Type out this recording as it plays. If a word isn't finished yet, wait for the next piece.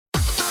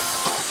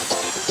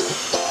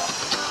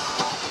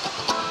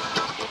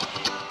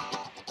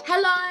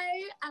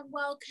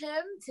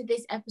welcome to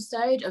this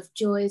episode of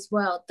Joy's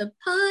World, the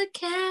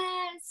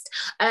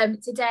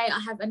podcast. Today I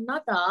have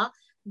another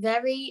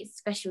very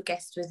special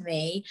guest with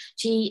me.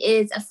 She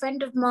is a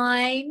friend of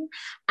mine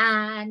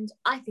and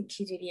I think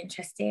she's really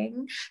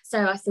interesting.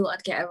 So I thought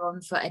I'd get her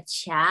on for a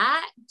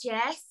chat.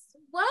 Jess,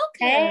 welcome.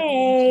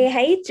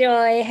 Hey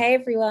Joy. Hey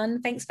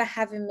everyone. Thanks for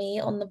having me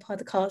on the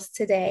podcast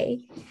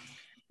today.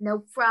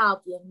 No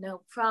problem.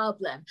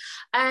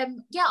 I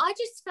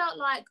just felt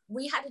like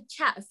we had a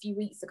chat a few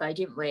weeks ago,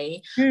 didn't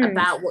we,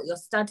 about what you're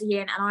studying,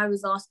 and I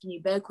was asking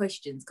you bare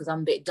questions because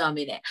I'm a bit dumb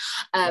in it.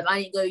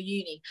 I didn't go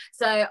uni,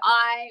 so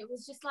I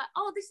was just like,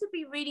 oh, this would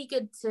be really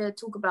good to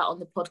talk about on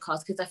the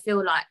podcast, because I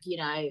feel like, you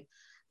know,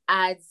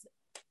 as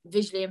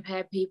visually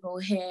impaired people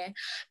here,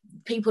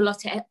 people love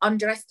to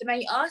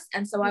underestimate us,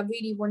 and so I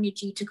really wanted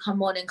you to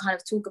come on and kind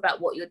of talk about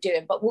what you're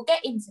doing, but we'll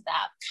get into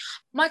that.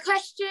 My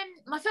first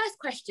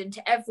question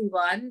to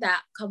everyone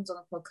that comes on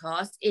the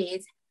podcast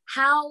is,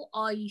 how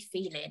are you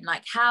feeling?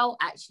 Like, how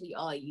actually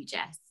are you,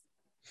 Jess?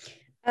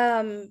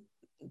 Do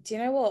you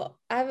know what,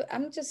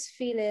 I'm just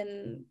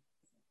feeling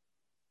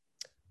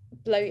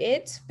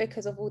bloated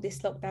because of all this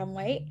lockdown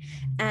weight,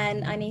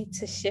 and I need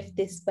to shift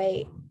this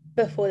weight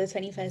before the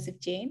 21st of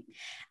June.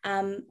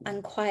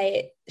 I'm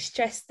quite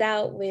stressed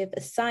out with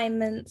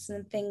assignments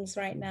and things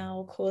right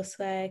now,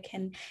 coursework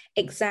and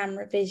exam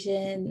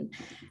revision.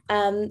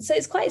 So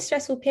it's quite a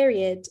stressful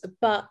period,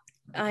 but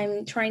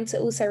I'm trying to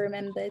also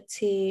remember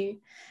to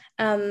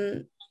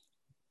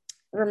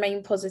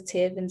remain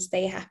positive and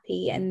stay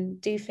happy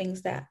and do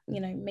things that,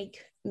 you know,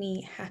 make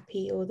me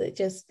happy or that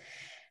just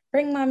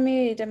bring my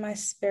mood and my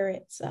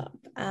spirits up.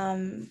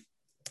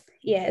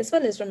 As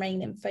well as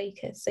remaining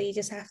focused. So you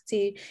just have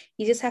to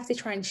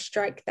try and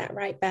strike that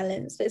right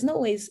balance. But it's not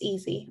always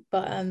easy,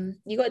 but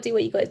you got to do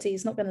what you got to do.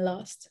 It's not going to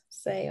last.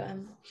 So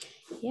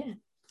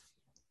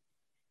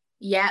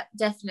yeah,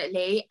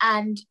 definitely.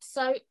 And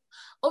so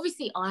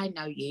obviously I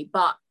know you,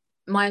 but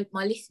my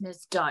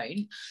listeners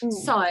don't.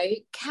 So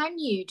can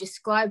you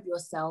describe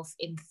yourself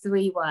in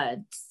 3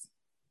 words?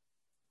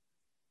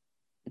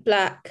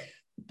 Black,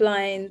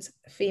 blind,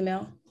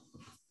 female.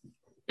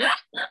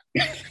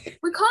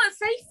 We can't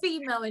say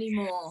female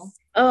anymore.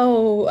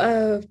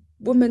 Oh,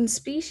 woman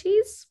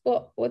species?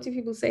 What do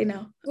people say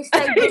now? We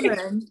say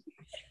woman.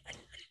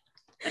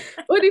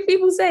 What do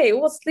people say?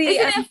 What's the... Is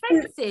it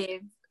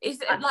offensive?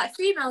 Is it like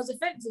female's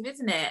offensive,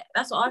 isn't it?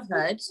 That's what I've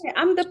heard.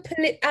 I'm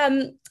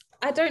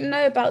I don't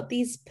know about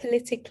these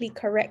politically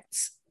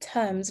correct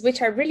terms,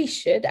 which I really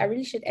should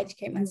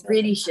educate myself. You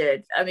really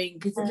should. I mean,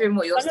 considering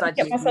what you're studying,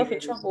 get myself in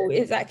trouble.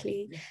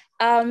 Exactly.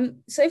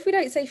 So if we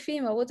don't say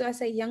female, what do I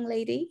say? Young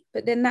lady?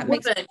 But then that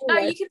woman. makes no,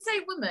 you can say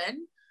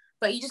woman,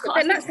 but you just can't.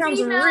 Then that sounds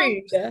female,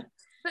 rude.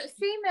 But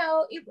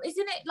female,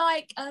 isn't it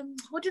like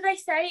what do they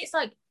say? It's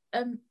like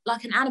an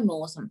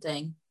animal or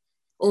something.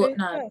 Or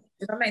no,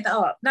 did I make that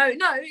up? No,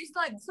 it's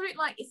like something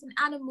like it's an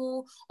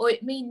animal, or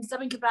it means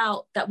something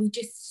about that we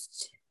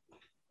just...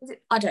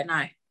 I don't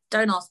know.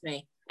 Don't ask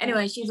me.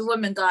 Anyway, she's a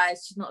woman,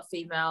 guys. She's not a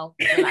female.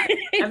 Relax.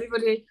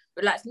 Everybody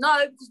relax.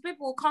 No, because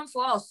people will come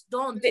for us.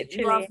 Don't.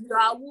 You are a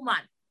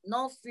woman,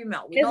 not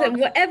female. Listen,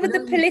 whatever the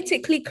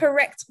politically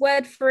correct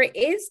word for it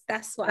is,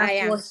 that's what I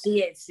am. That's what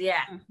she is.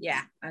 Yeah.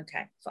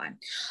 Okay, fine.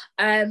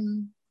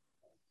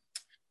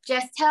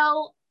 Just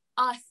tell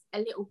us a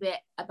little bit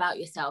about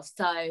yourself.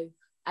 So,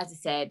 as I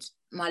said,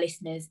 my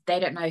listeners, they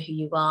don't know who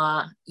you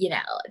are, you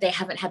know, they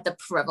haven't had the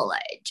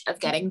privilege of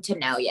getting to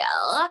know you.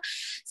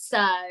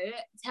 So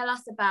tell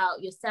us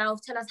about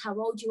yourself, tell us how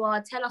old you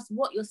are, tell us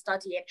what you're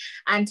studying,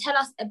 and tell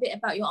us a bit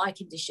about your eye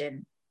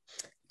condition.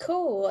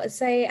 Cool.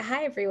 So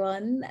hi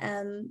everyone.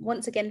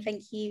 Once again,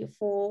 thank you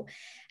for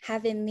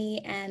having me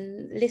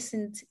and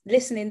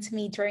listening to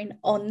me drone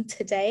on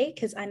today,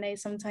 because I know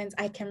sometimes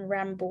I can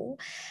ramble.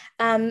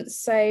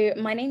 So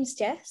my name's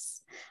Jess.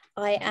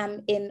 I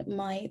am in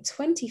my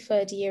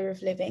 23rd year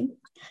of living,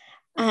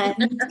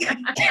 and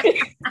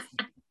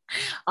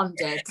I'm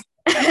dead.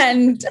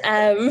 And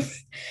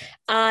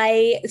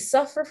I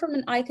suffer from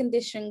an eye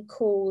condition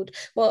called,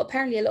 well,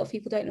 apparently a lot of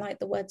people don't like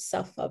the word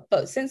suffer,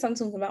 but since I'm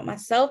talking about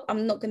myself,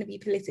 I'm not going to be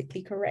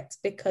politically correct,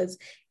 because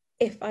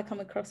if I come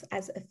across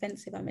as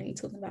offensive, I'm only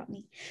talking about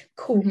me.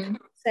 Cool. Mm-hmm.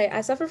 So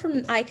I suffer from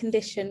an eye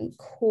condition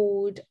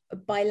called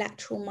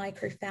bilateral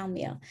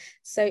microphthalmia.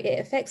 So it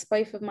affects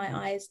both of my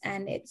eyes,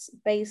 and it's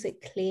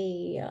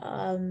basically,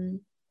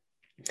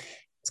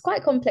 it's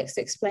quite complex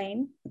to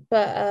explain,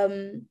 but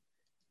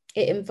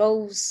it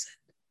involves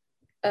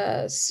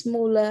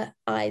smaller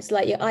eyes,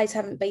 like your eyes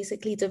haven't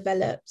basically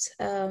developed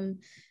in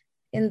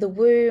the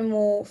womb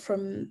or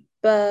from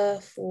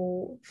birth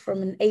or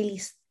from an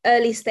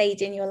early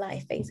stage in your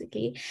life,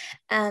 basically.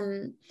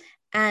 And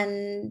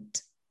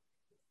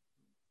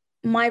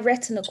my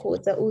retina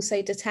cords are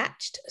also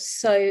detached,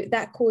 so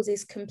that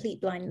causes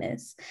complete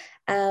blindness.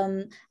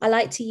 I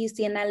like to use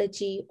the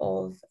analogy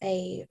of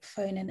a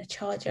phone and a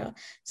charger.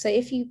 So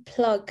if you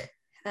plug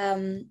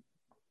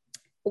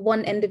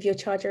one end of your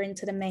charger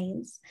into the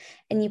mains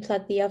and you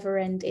plug the other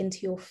end into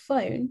your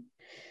phone,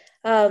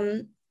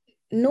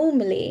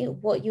 normally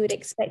what you would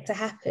expect to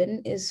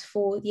happen is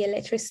for the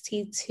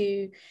electricity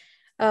to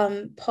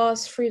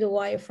pass through the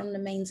wire from the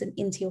mains and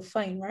into your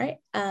phone, right?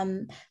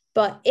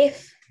 But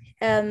if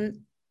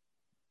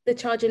the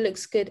charger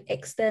looks good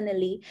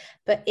externally,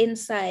 but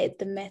inside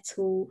the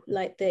metal,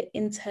 like the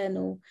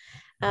internal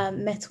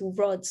metal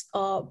rods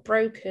are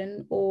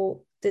broken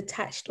or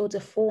detached or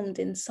deformed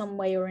in some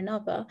way or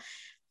another,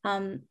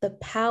 the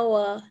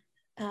power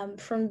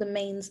from the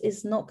mains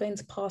is not going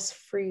to pass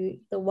through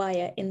the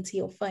wire into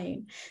your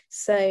phone.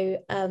 So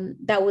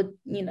that would,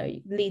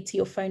 lead to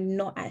your phone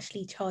not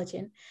actually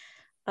charging,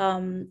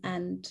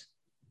 and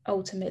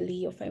ultimately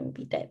your phone will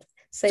be dead.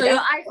 So your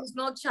iPhone's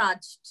not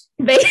charged.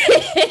 Let me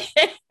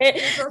buy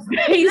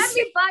you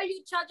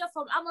a charger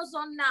from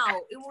Amazon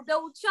now. They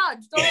will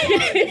charge. Don't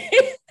worry.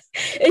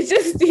 It's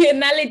just the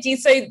analogy.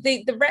 So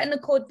the retina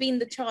cord being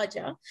the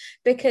charger,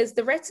 because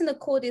the retina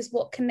cord is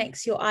what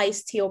connects your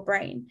eyes to your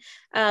brain,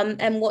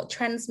 and what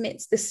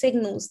transmits the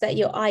signals that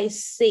your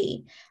eyes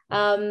see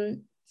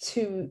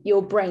to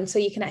your brain, so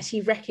you can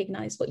actually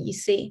recognize what you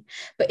see.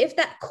 But if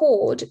that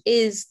cord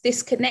is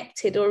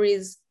disconnected or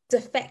is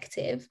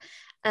defective,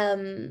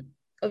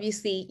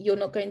 obviously you're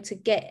not going to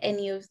get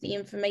any of the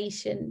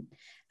information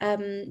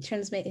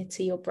transmitted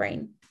to your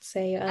brain. So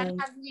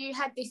and have you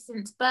had this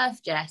since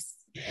birth, Jess?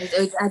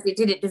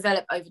 Did it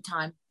develop over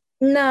time?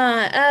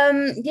 No,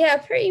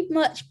 I've pretty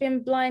much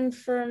been blind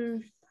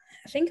from,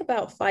 I think,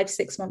 about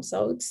 5-6 months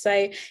old.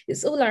 So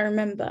it's all I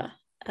remember.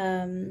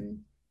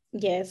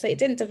 So it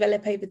didn't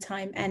develop over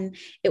time, and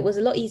it was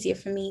a lot easier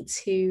for me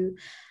to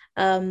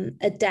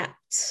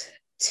adapt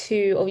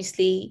to,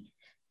 obviously,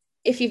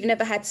 if you've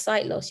never had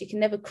sight loss, you can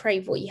never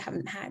crave what you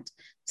haven't had.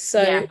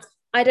 So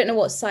I don't know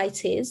what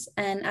sight is,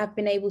 and I've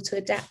been able to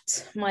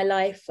adapt my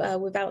life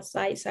without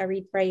sight. So I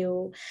read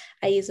Braille,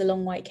 I use a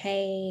long white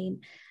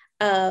cane.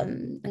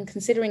 I'm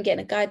considering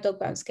getting a guide dog,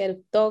 but I'm scared of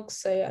dogs,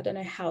 so I don't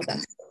know how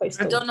that's supposed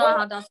to work. I don't know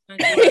how that's going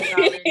to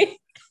work,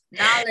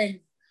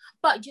 darling.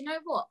 But you know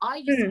what?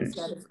 I used to be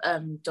scared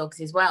of dogs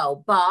as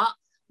well. But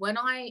when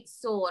I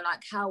saw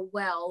like how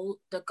well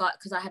the guy,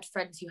 because I had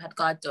friends who had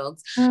guide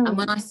dogs, and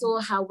when I saw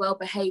how well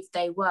behaved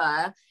they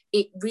were,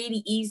 it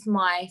really eased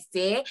my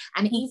fear.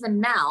 And even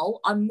now,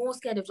 I'm more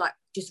scared of like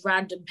just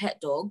random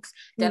pet dogs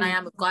than I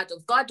am of guide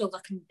dogs. Guide dogs,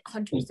 I can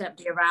 100%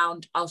 be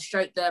around. I'll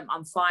stroke them.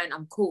 I'm fine.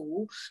 I'm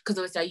cool. Because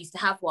obviously I used to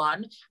have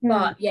one.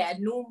 But yeah,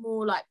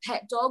 normal like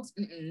pet dogs,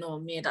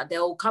 no, me that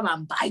they'll come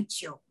and bite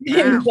you.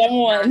 Nah,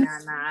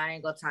 I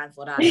ain't got time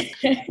for that.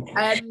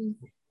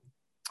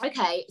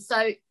 Okay, so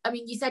I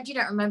mean, you said you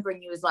don't remember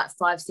when you was like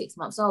 5-6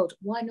 months old.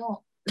 Why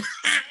not?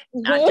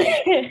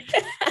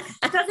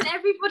 Doesn't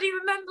everybody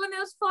remember when they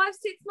was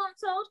 5-6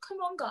 months old? Come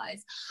on,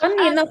 guys.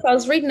 Funny enough, I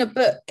was reading a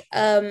book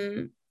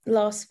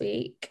last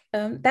week.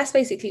 That's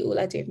basically all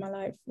I do with my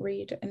life: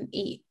 read and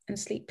eat and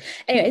sleep.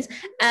 Anyways,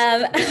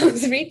 I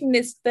was reading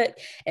this book.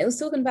 It was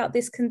talking about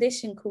this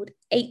condition called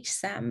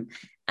HSAM.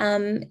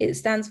 It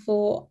stands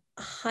for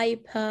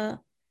hyper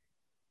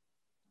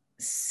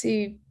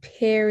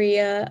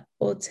superior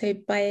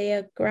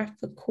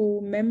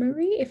autobiographical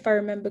memory, if I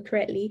remember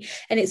correctly.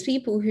 And it's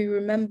people who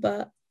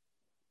remember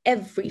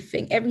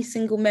everything, every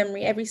single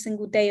memory, every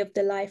single day of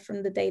their life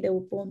from the day they were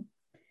born.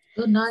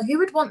 Oh no, who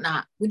would want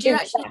that? Would you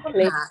actually want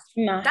that?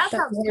 No, that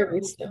sounds terrible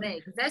to me,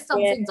 because there's some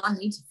things I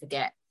need to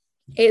forget.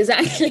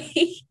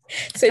 Exactly.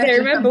 So they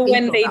remember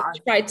when they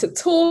tried to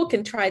talk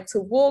and tried to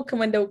walk, and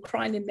when they were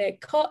crying in their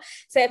cot.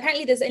 So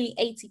apparently there's only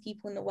 80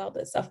 people in the world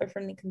that suffer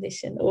from the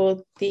condition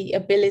or the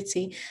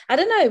ability. I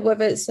don't know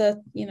whether it's but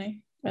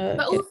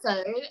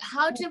also,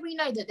 how do we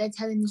know that they're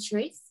telling the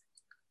truth?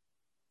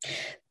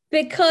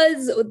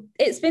 Because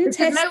it's been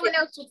tested. No one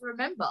else would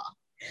remember.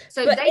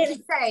 So they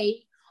could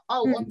say,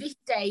 on this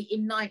day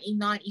in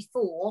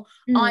 1994,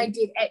 I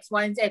did X,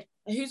 Y, and Z.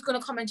 Who's going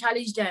to come and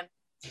challenge them?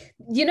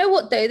 You know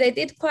what, though? They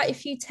did quite a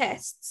few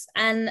tests,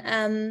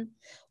 and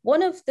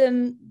one of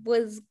them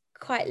was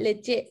quite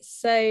legit.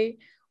 So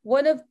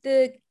one of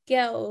the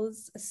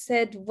girls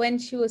said when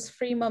she was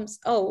 3 months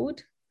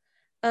old,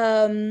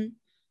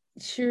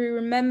 she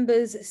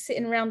remembers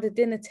sitting around the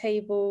dinner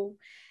table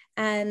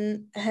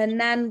and her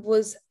nan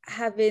was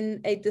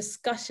having a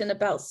discussion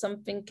about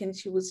something and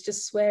she was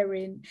just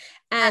swearing.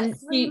 And at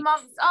 3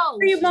 months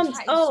old? 3 months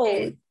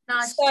old.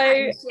 No,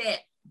 so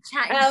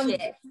chatting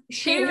shit.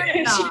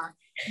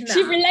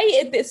 She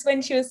related this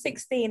when she was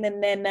 16,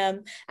 and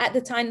then at the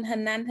time her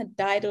nan had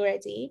died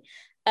already,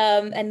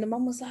 and the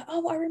mum was like,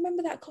 oh, I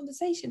remember that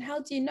conversation.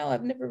 How do you know?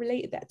 I've never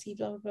related that to you,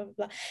 blah, blah, blah,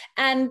 blah.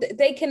 And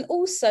they can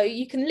also,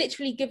 you can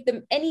literally give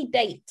them any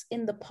date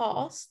in the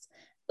past,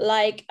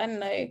 like, I don't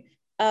know,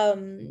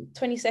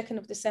 22nd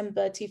of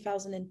December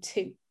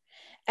 2002,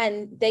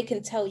 and they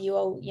can tell you,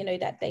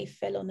 that they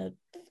fell on a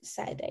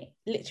Saturday,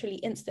 literally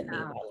instantly.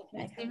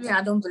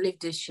 I don't believe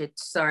this shit.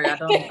 Sorry, I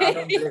don't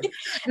believe.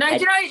 No,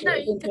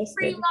 the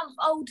 3 month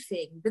old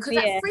thing, because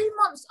at 3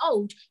 months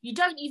old you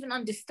don't even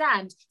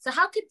understand. So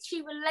how could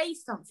she relay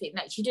something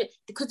that she did?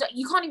 Because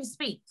you can't even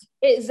speak.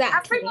 Exactly.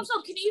 At 3 months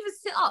old, can you even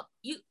sit up?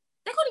 They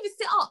can't even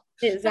sit up.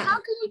 Exactly. So how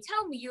can you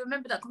tell me you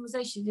remember that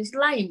conversation? It's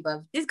lying,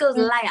 bro. This girl's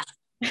a liar.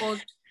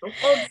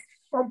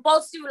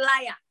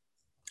 Compulsory.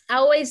 I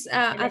always,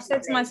 I've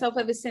said to myself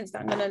ever since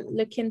that I'm going to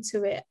look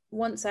into it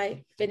once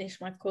I finish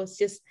my course,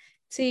 just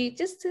to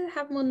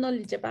have more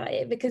knowledge about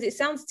it, because it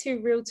sounds too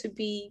real to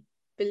be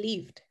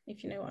believed,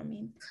 if you know what I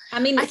mean. I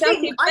mean, it sounds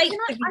too fake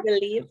to be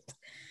believed.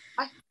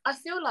 I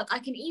feel like I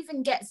can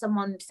even get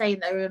someone saying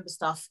they remember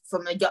stuff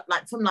from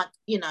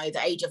you know,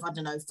 the age of, I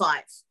don't know,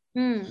 5.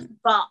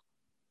 But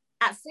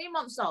at 3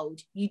 months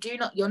old,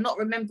 you're not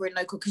remembering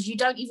local, because you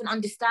don't even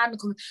understand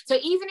so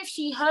even if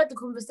she heard the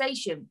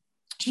conversation,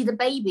 she's a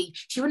baby,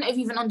 she wouldn't have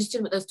even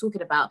understood what they was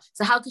talking about.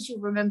 So how could she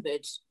have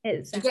remembered?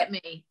 Exactly. Do you get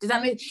me? Does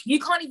that mean you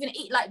can't even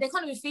eat? Like, they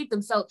can't even feed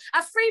themselves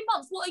at 3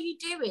 months. What are you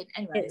doing?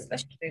 Anyway,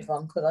 let's move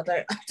on, because I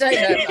don't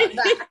know about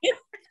that.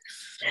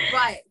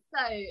 Right.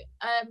 So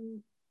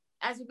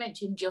as we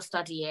mentioned, you're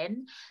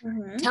studying.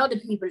 Tell the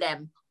people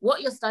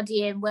what you're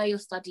studying, where you're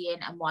studying,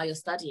 and why you're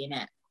studying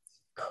it.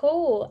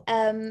 Cool.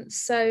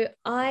 So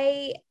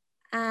I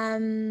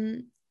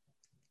am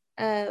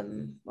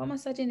what am I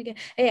studying again?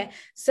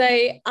 So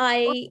if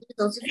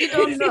you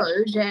don't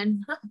know,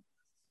 then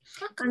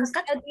I'm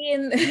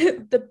studying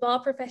the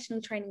bar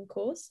professional training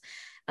course,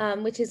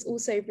 which is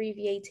also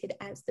abbreviated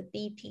as the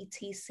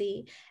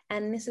BPTC,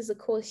 and this is a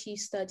course you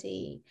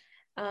study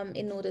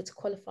in order to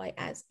qualify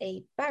as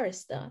a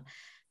barrister.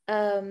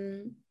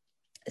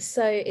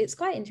 So it's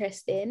quite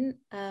interesting.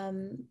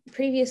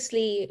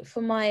 Previously,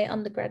 for my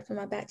undergrad, for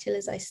my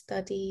bachelor's, I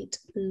studied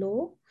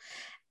law,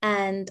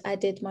 and I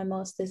did my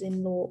master's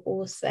in law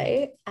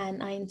also,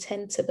 and I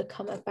intend to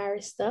become a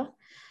barrister.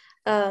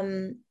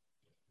 I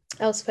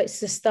was supposed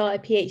to start a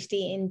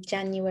PhD in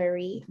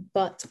January,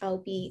 but I'll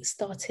be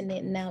starting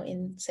it now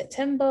in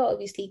September.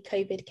 Obviously,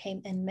 COVID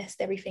came and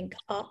messed everything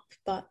up,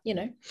 but you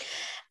know.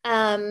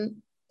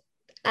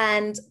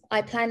 And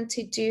I plan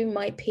to do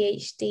my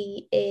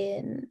PhD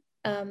in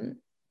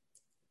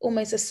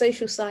almost a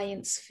social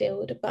science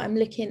field, but I'm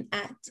looking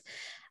at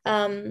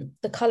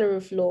the colour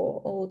of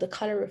law, or the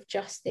colour of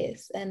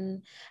justice,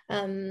 and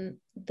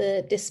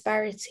the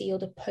disparity or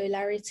the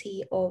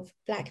polarity of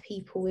Black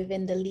people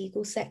within the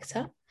legal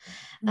sector.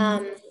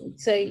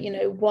 So, you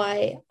know,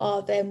 why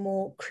are there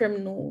more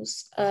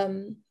criminals?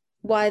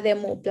 Why are there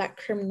more Black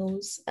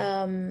criminals?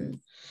 And,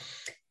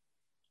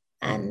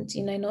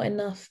 you know, not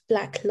enough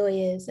Black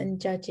lawyers and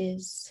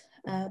judges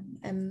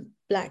and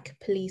Black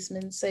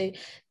policemen. So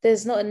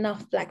there's not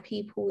enough Black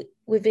people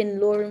within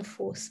law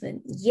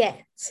enforcement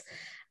yet.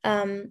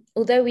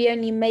 Although we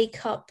only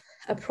make up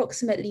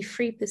approximately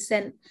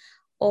 3%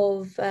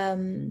 of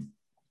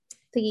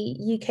the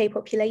UK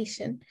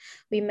population,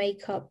 we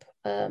make up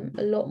a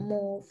lot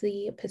more of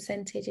the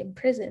percentage in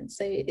prison.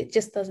 So it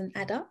just doesn't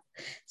add up.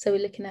 So we're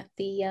looking at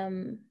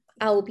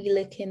I'll be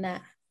looking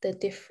at the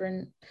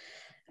different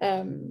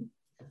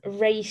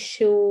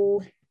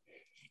racial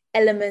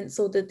elements,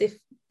 or the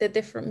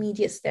different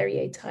media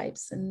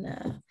stereotypes, and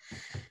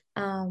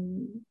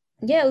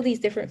all these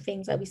different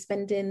things. I'll be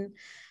spending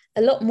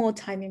a lot more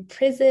time in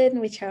prison,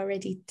 which I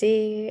already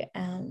do,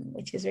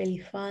 which is really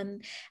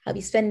fun. I'll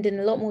be spending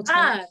a lot more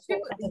time.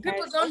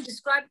 People don't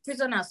describe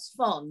prison as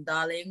fun,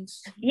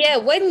 darlings. Yeah,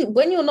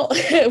 when you're not,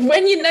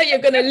 when you know you're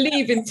gonna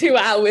leave in 2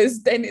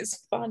 hours, then it's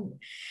fun.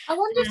 I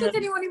wonder if there's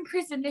anyone in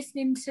prison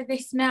listening to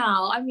this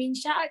now. I mean,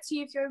 shout out to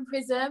you if you're in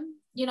prison.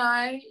 You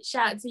know,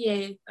 shout out to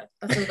you.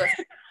 That's all good.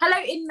 Hello,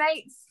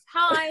 inmates.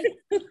 Hi.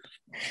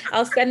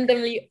 I'll send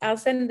them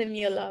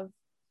your love.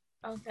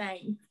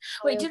 Okay.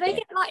 Wait, do they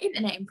get like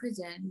internet in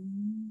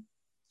prison?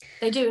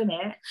 They do,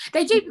 innit?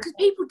 They do, because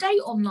people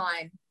date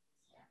online.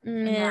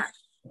 Yeah.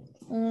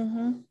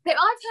 Mm-hmm. But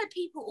I've heard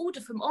people order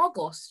from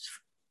Argos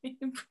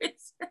in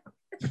prison.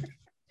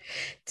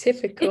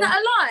 Typical. Is that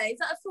a lie? Is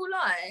that a full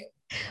lie?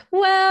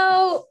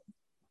 Well,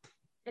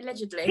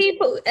 allegedly.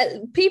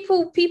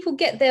 People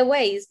get their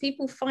ways.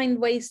 People find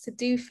ways to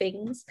do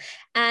things.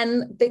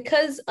 And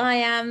because I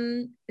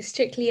am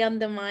strictly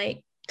under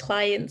my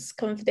client's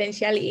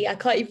confidentiality, I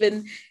can't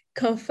even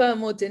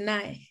confirm or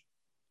deny.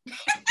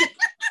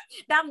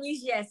 That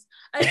means yes.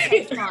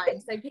 Okay, fine.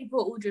 So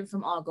people ordering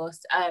from Argos.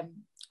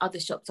 Other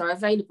shops are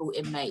available,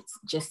 inmates.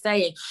 Just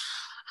saying.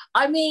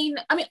 I mean,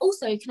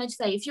 also, can I just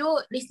say, if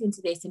you're listening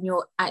to this and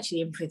you're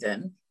actually in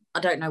prison, I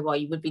don't know why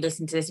you would be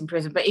listening to this in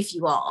prison, but if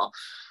you are,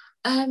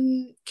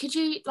 could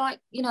you, like,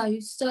 you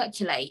know,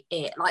 circulate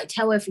it, like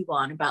tell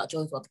everyone about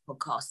Joy's World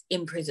podcast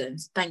in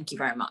prisons? Thank you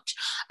very much.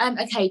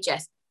 Okay,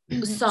 Jess.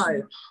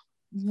 So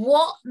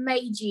what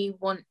made you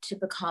want to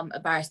become a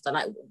barrister?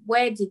 Like,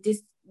 where did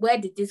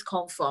this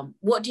come from?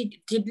 What did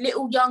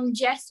little young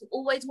Jess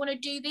always want to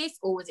do this,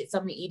 or was it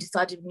something you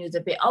decided when you was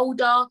a bit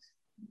older?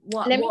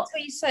 Let me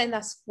tell you something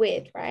that's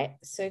weird, right?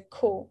 So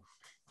cool.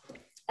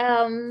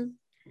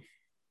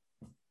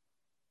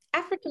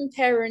 African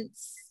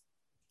parents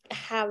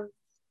have,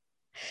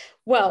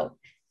 well,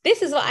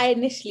 this is what I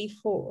initially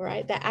thought,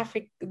 right?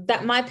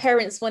 That my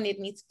parents wanted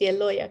me to be a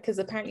lawyer, because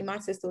apparently my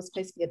sister was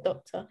supposed to be a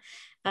doctor.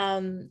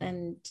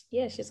 And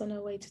yeah, she's on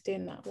her way to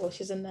doing that. Well,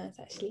 she's a nurse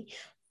actually.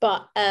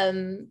 But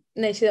no,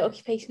 she's an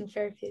occupational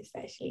therapist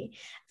actually.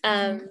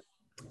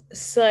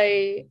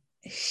 So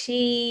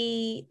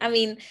I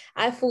mean,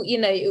 I thought, you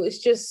know, it was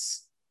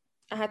just,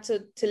 I had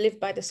to live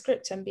by the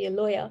script and be a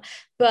lawyer.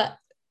 But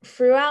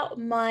throughout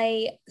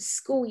my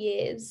school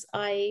years,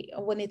 I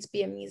wanted to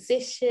be a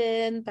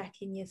musician.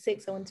 Back in year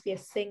 6, I wanted to be a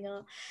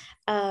singer.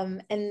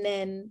 And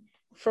then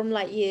from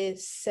like year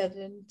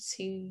 7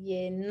 to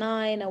year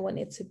 9, I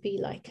wanted to be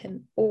like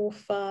an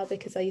author,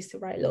 because I used to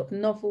write a lot of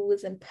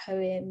novels and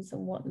poems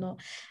and whatnot.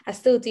 I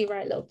still do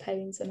write a lot of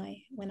poems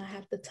when I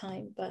have the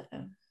time, but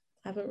I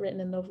haven't written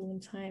a novel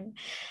in time.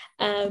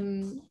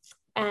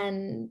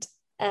 And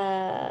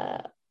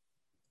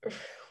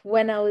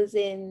when I was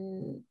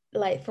in,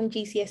 like, from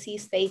GCSE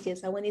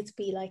stages, I wanted to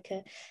be like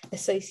a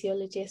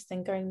sociologist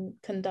and go and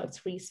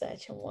conduct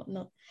research and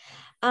whatnot.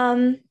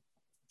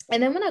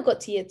 And then when I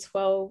got to year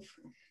 12,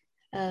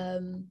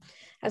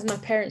 as my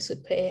parents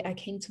would put it, I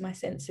came to my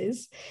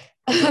senses.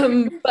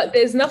 But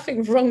there's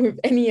nothing wrong with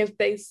any of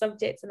those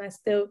subjects, and I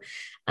still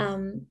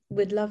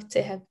would love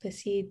to have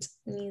pursued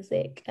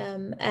music.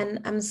 And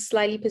I'm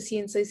slightly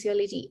pursuing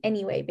sociology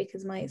anyway,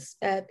 because my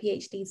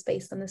PhD is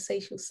based on the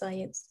social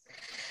science,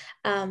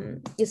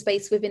 is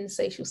based within the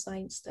social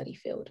science study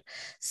field.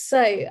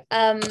 So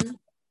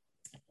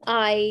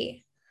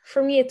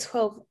from year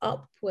 12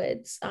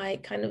 upwards, I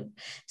kind of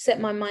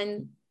set my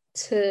mind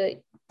to,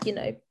 you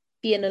know,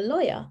 being a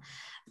lawyer.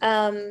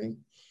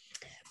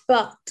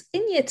 But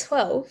in year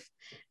 12,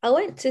 I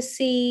went to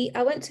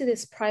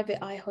this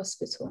private eye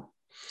hospital.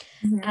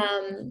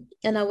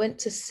 And I went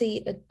to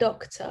see a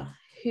doctor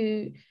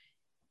who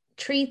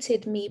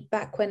treated me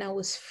back when I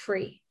was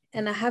 3.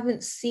 And I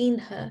haven't seen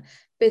her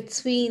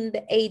between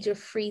the age of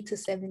 3 to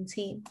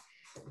 17.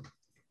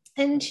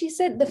 And she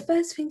said, the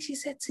first thing she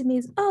said to me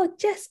is, "Oh,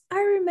 Jess,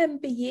 I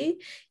remember you.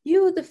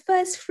 You were the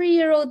first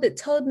 3-year-old that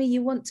told me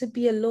you want to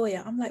be a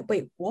lawyer." I'm like,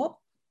 wait, what?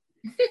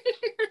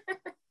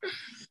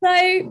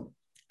 So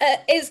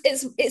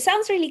it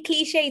sounds really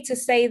cliche to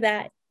say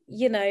that,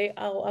 you know,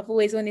 oh, I've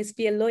always wanted to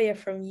be a lawyer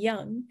from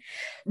young.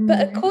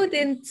 But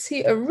according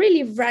to a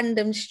really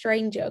random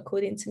stranger,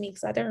 according to me,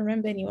 because I don't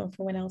remember anyone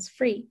from when I was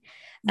 3,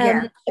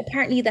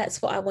 apparently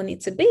that's what I wanted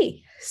to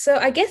be. So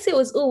I guess it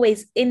was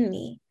always in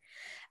me.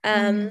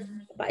 But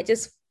I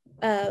just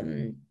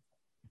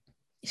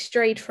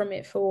strayed from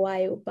it for a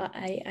while. But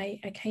I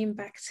came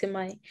back to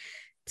my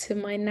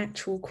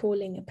natural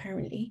calling,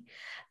 apparently.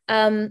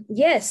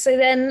 So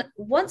then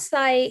once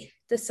I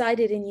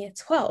decided in year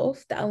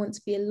 12 that I want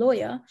to be a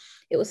lawyer,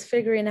 it was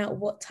figuring out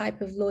what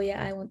type of lawyer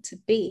I want to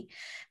be,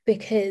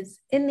 because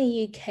in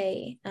the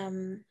UK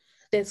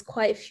there's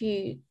quite a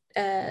few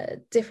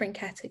different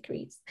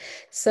categories.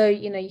 So,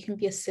 you know, you can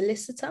be a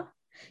solicitor,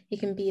 you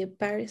can be a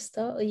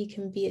barrister, or you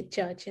can be a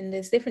judge, and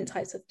there's different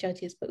types of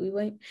judges, but we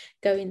won't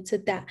go into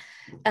that.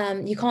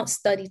 You can't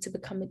study to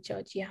become a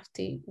judge. You have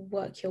to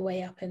work your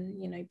way up and,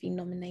 you know, be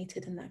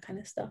nominated and that kind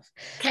of stuff.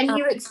 Can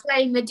you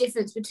explain the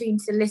difference between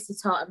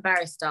solicitor and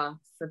barrister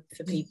for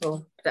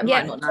people that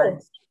might not know?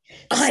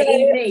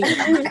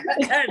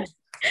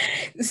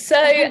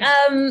 So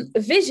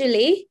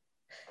visually,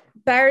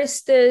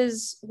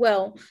 barristers,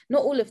 well,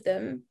 not all of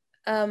them,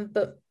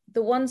 but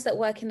the ones that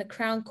work in the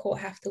Crown Court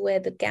have to wear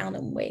the gown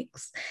and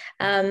wigs.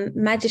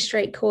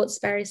 Magistrate courts,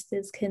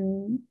 barristers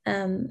can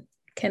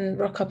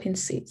rock up in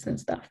suits and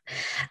stuff.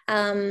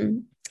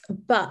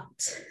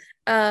 But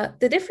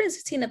the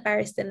difference between a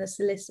barrister and a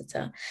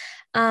solicitor,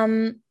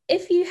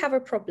 if you have a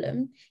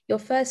problem, your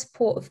first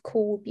port of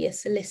call will be a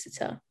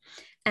solicitor.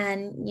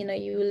 And, you know,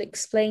 you will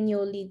explain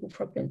your legal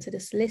problem to the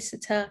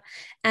solicitor,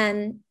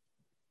 and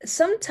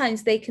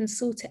sometimes they can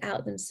sort it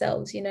out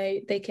themselves. You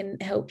know, they can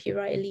help you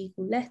write a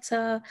legal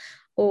letter,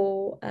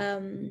 or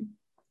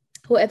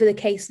whatever the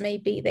case may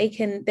be. They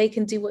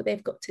can do what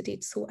they've got to do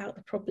to sort out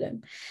the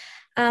problem.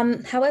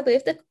 However,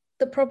 if the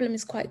problem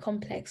is quite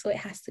complex, or it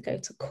has to go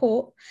to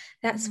court,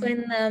 that's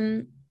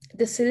when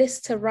the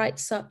solicitor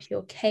writes up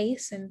your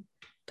case and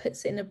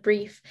puts it in a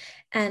brief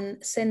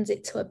and sends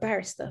it to a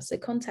barrister. So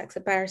contacts a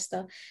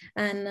barrister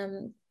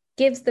and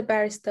gives the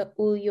barrister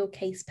all your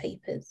case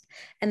papers,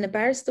 and the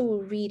barrister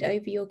will read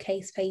over your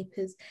case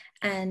papers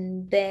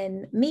and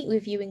then meet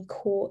with you in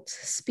court,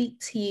 speak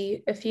to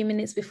you a few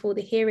minutes before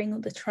the hearing or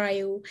the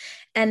trial,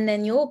 and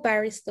then your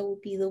barrister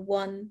will be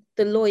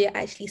the lawyer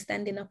actually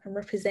standing up and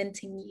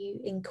representing you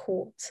in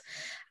court.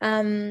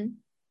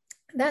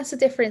 That's the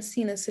difference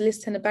between a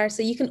solicitor and a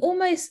barrister. You can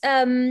almost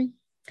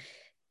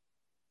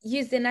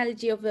use the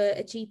analogy of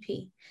a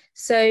GP.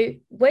 So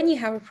when you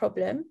have a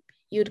problem,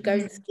 you'd go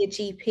and see a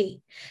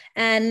GP.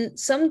 And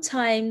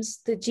sometimes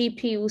the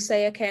GP will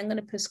say, okay, I'm going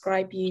to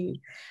prescribe you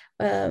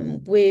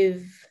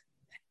with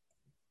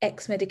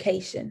X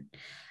medication.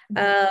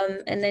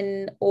 And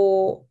then,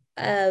 or,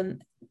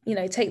 you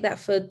know, take that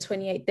for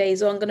 28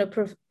 days, or I'm going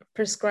to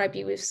prescribe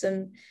you with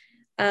some,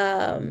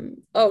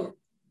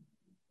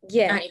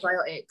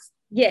 antibiotics.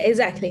 Yeah,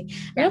 exactly.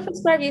 Yeah. I'll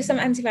prescribe you some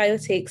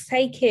antibiotics,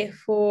 take it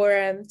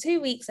for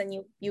 2 weeks and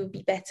you'll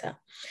be better.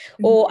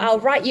 Or I'll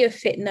write you a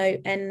fit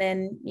note and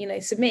then, you know,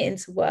 submit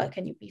into work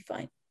and you'll be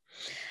fine.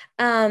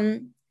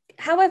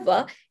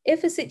 However,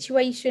 if a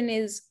situation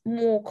is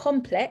more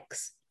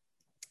complex,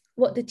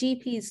 what the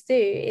GPs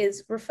do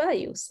is refer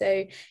you.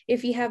 So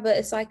if you have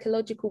a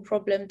psychological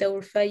problem, they'll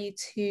refer you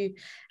to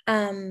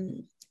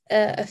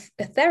a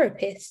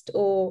therapist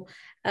or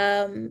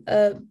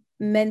a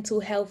mental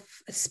health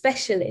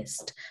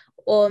specialist,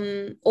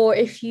 or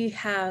if you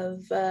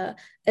have a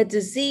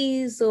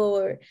disease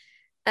or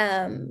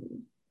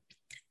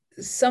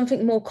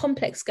something more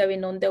complex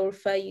going on, they'll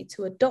refer you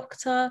to a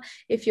doctor.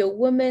 If you're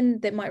a woman,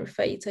 they might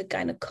refer you to a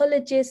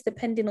gynecologist,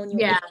 depending on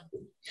your age.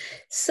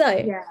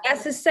 So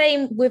that's the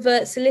same with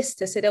a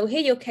solicitor. So they'll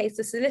hear your case,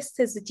 the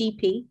solicitor's a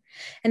GP,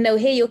 and they'll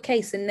hear your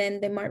case, and then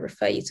they might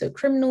refer you to a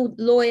criminal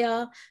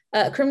lawyer,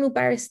 criminal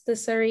barrister,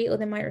 sorry, or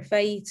they might refer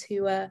you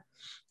to a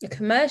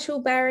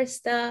commercial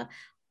barrister,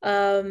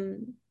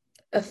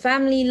 a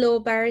family law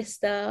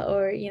barrister,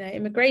 or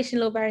immigration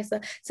law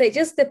barrister. So it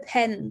just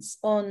depends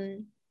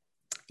on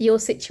your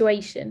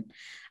situation.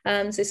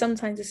 So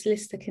sometimes a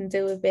solicitor can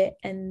deal with it,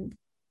 and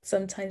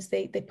sometimes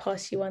they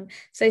pass you on.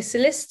 So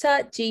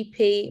solicitor,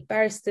 GP,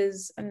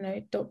 barristers, I don't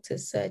know,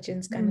 doctors,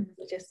 surgeons,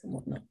 gynecologists and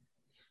whatnot.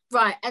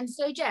 Right. And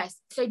so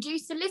Jess, so do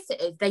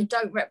solicitors, they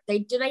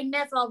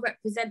never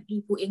represent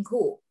people in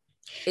court?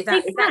 Is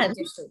that a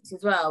difference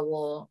as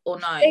well, or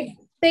no?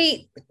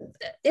 They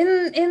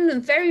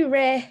in very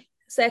rare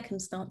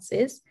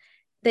circumstances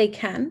they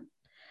can,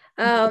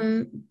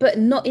 but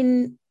not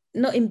in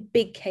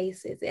big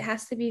cases. It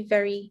has to be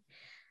very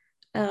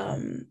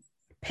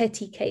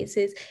petty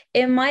cases.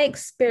 In my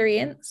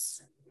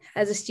experience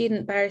as a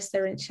student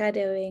barrister and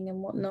shadowing and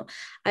whatnot,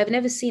 I've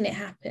never seen it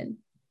happen.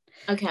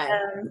 Okay.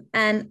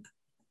 And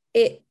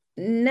it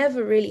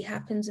never really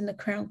happens in the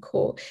Crown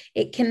Court.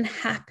 It can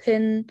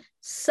happen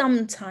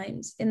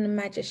sometimes in the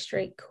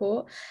magistrate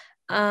court,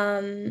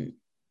 but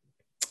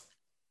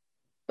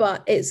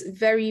it's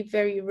very,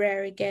 very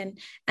rare again.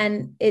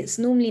 And it's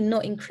normally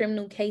not in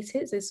criminal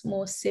cases, it's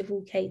more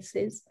civil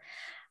cases.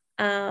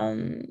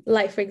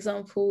 Like, for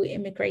example,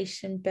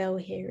 immigration bail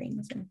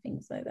hearings and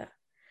things like that.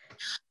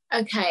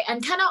 Okay,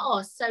 and can I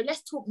ask, so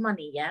let's talk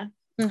money, yeah?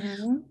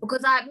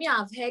 Because I've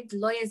heard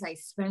lawyers are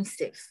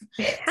expensive.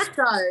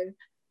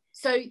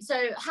 So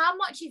how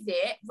much is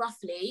it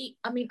roughly?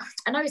 I mean,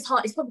 I know it's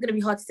hard, it's probably going to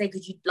be hard to say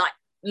because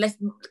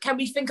can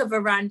we think of a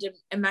random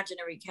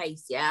imaginary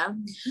case, yeah?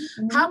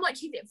 How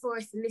much is it for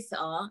a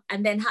solicitor?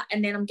 And then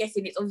I'm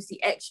guessing it's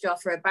obviously extra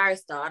for a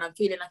barrister, and I'm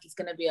feeling like it's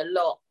going to be a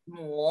lot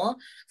more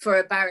for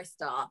a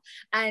barrister.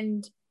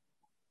 And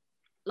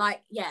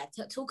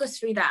talk us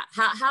through that.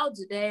 How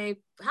do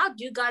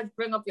you guys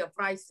bring up your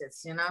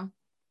prices,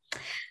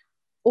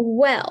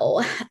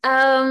 Well,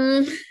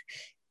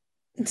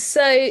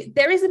 so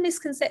there is a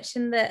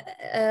misconception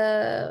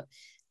that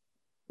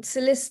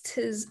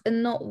solicitors are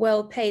not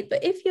well paid,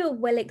 but if you're a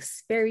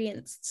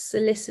well-experienced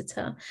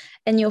solicitor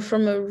and you're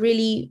from a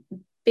really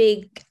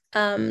big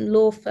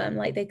law firm,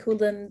 like they call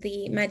them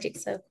the Magic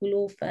Circle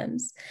law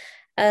firms,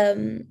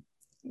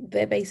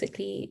 they're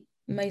basically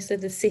most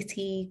of the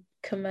city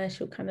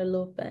commercial kind of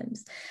law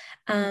firms,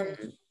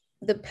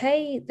 the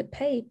pay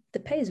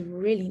is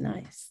really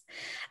nice.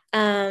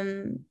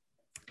 The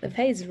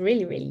pay is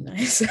really, really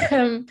nice.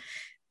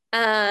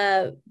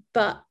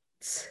 But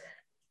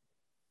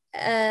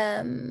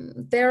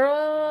there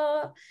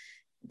are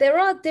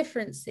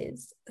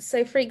differences.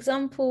 So, for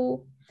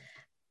example,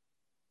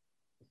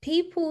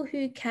 people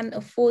who can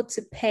afford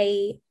to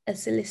pay a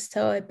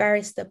solicitor or a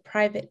barrister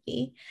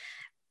privately,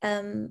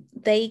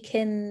 their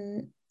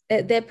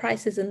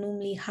prices are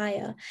normally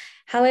higher.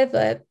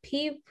 However,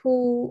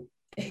 people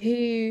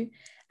who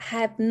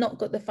have not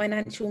got the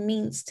financial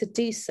means to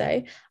do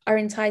so are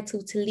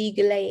entitled to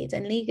legal aid,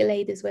 and legal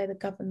aid is where the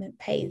government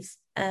pays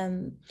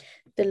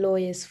the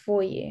lawyers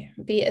for you,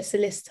 be it a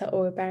solicitor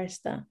or a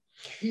barrister.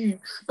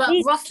 But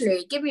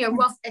roughly, give me a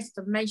rough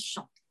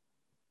estimation.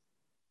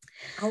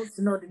 I want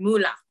to know the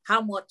moolah.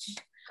 How much?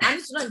 I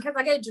need to know in case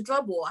I get into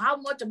trouble. How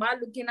much am I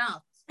looking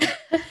at?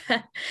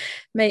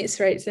 Mates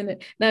rates, isn't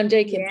it? No, I'm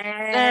joking.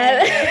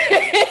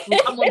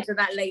 We'll come on to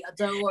that later.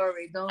 Don't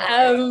worry.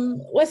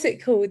 What's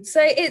it called?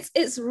 So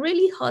it's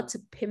really hard to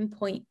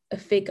pinpoint a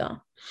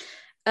figure,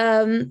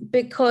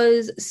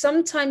 because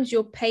sometimes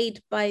you're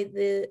paid by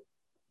the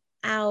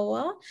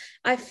hour.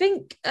 I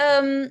think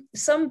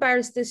some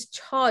barristers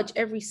charge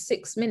every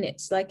 6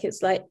 minutes, like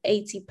it's like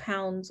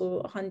 £80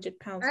 or £100.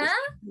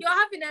 You're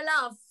having a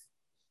laugh.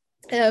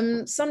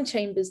 Some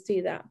chambers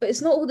do that, but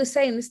it's not all the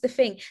same. That's the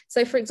thing.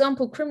 So, for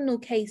example, criminal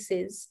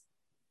cases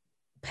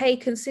pay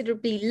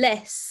considerably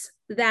less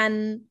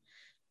than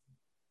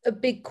a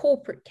big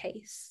corporate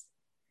case.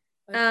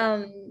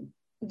 Okay.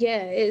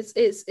 It's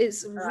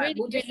all really, right,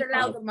 we'll just really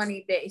allow hard. the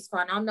money bit. It's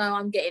fine. I know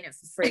I'm getting it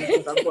for free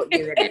because I've got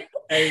you in it.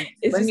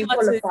 So when you hard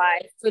qualify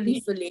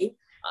fully,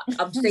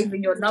 I'm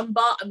saving your number.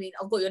 I mean,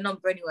 I've got your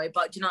number anyway,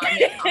 but do you know what I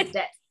mean? I'm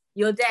there.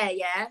 You're there,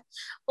 yeah?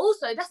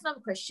 Also, that's another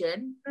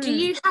question. Do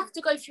you have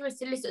to go through a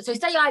solicitor? So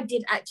say I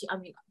did actually, I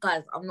mean,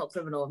 guys, I'm not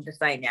criminal, I'm just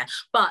saying, yeah.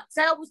 But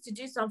say I was to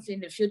do something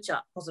in the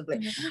future, possibly.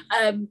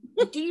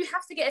 Do you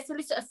have to get a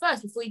solicitor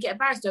first before you get a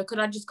barrister, or could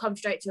I just come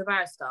straight to a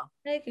barrister?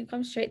 No, you can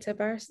come straight to a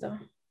barrister.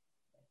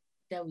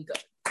 There we go.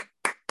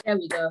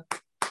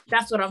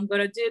 That's what I'm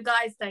gonna do,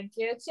 guys. Thank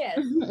you.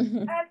 Cheers.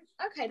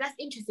 Okay, that's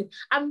interesting.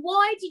 And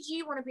why did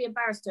you want to be a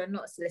barrister and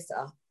not a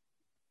solicitor?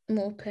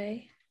 More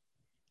pay.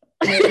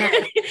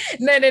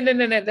 No.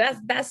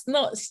 That's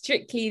not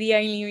strictly the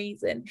only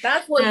reason.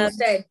 That's what you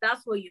said.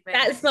 That's what you meant.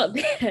 That's not.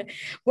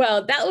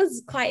 Well, that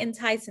was quite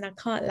enticing, I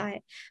can't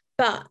lie.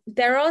 But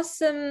there are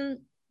some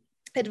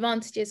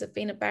advantages of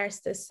being a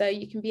barrister. So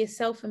you can be a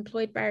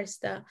self-employed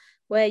barrister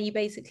where you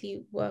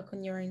basically work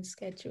on your own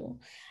schedule.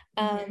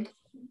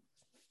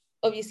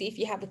 Obviously, if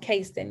you have a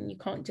case, then you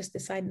can't just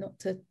decide not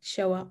to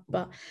show up.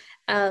 But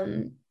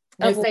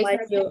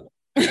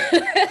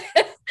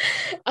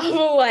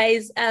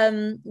otherwise,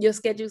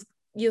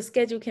 your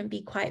schedule can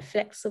be quite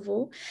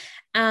flexible.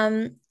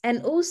 And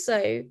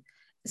also,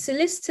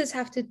 solicitors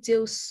have to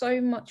deal so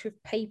much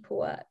with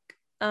paperwork.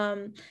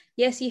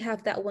 Yes, you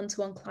have that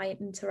one-to-one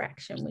client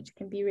interaction, which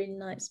can be really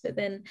nice, but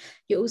then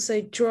you're also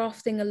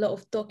drafting a lot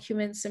of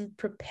documents and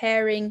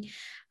preparing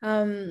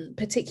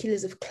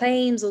particulars of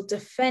claims or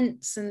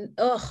defense, and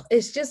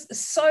it's just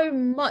so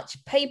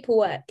much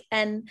paperwork.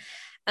 And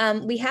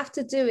we have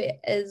to do it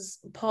as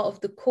part of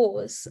the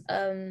course,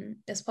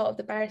 as part of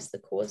the barrister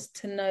course,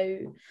 to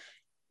know,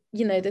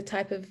 the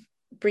type of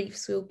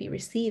briefs we'll be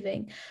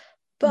receiving.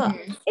 But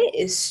it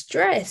is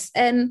stress.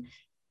 And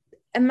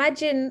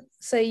imagine,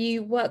 so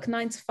you work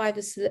 9 to 5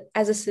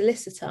 as a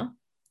solicitor,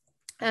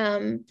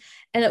 and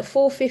at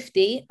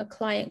 4:50 a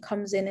client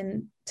comes in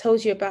and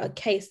tells you about a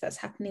case that's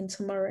happening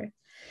tomorrow.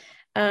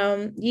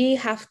 You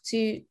have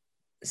to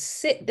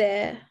sit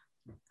there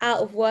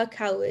out of work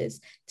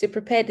hours to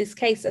prepare this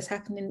case that's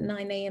happening at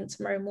 9 a.m.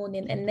 tomorrow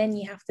morning, and then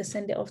you have to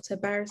send it off to a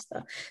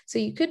barrister. So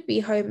you could be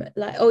home at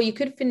you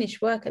could finish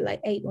work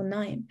at 8 or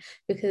 9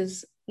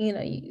 because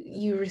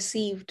you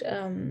received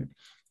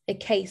a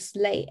case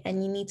late,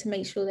 and you need to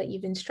make sure that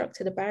you've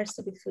instructed a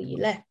barrister before you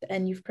left,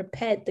 and you've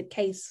prepared the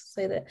case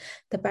so that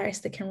the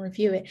barrister can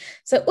review it.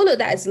 So all of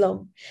that is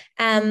long.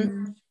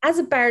 As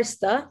a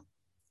barrister,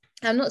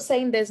 I'm not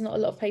saying there's not a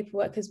lot of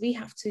paperwork, because we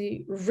have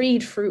to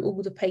read through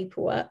all the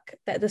paperwork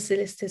that the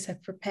solicitors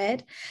have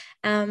prepared,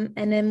 and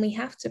then we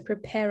have to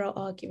prepare our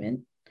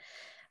argument.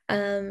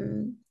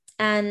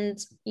 And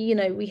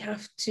we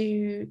have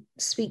to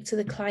speak to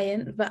the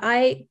client. But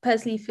I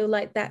personally feel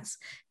like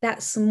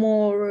that's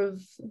more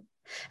of,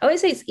 I won't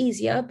say it's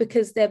easier,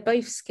 because they're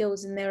both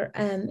skills in their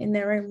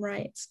own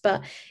rights.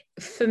 But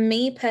for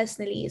me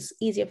personally, it's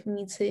easier for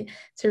me to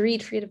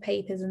read through the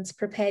papers and to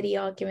prepare the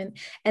argument.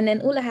 And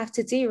then all I have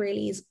to do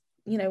really is,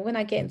 when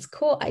I get into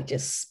court, I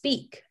just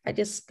speak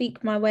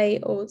my way,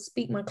 or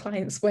speak my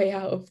client's way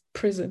out of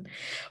prison.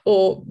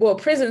 Or, well,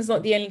 prison's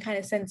not the only kind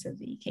of sentence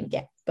that you can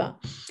get, but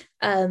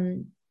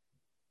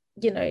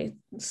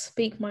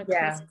speak my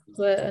client's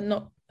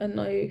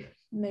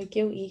no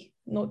guilty,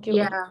 not guilty.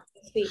 Yeah.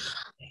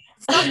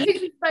 Something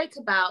we spoke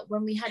about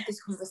when we had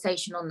this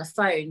conversation on the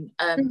phone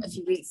a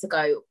few weeks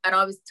ago, and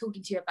I was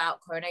talking to you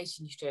about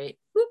Coronation Street,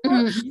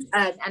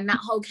 and that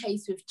whole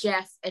case with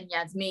Jeff and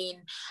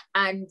Yasmin,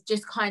 and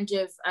just kind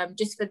of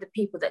just for the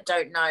people that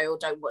don't know or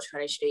don't watch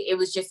Coronation Street, it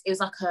was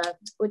like a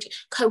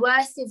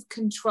coercive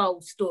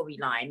control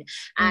storyline,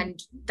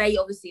 and they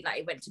obviously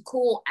it went to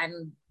court,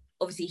 and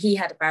obviously he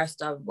had a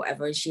barrister,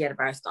 whatever, and she had a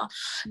barrister,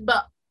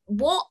 but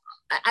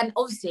and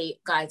obviously,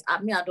 guys, I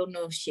don't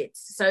know shit.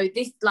 So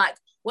this,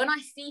 when I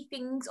see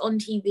things on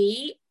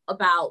TV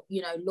about,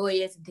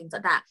 lawyers and things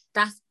like that,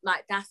 that's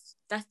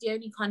the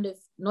only kind of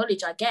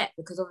knowledge I get,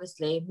 because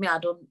obviously I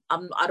don't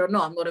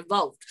know, I'm not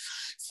involved.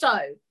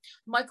 So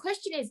my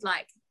question is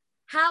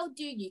how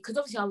do you, because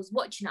obviously I was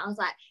watching it, I was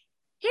like,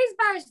 his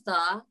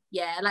barrister,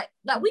 yeah,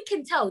 we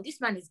can tell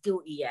this man is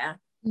guilty, yeah.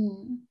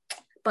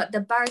 But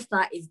the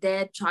barrister is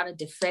there trying to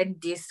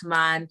defend this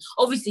man.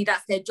 Obviously,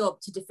 that's their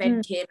job, to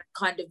defend him, and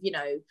kind of,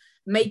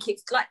 make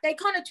it they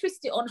kind of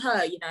twist it on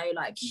her,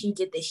 she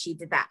did this, she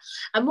did that.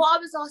 And what I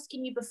was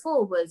asking you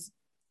before was,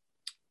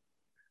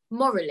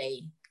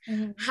 morally,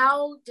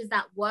 how does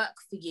that work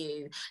for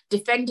you,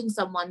 defending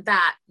someone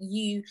that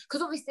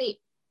because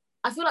obviously,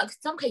 I feel like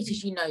some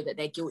cases that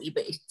they're guilty,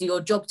 but it's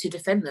your job to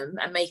defend them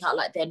and make out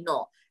like they're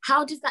not.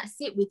 How does that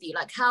sit with you?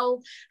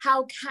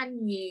 How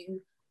can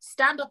you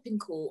stand up in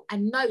court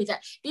and know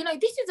that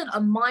this isn't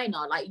a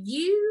minor,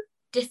 you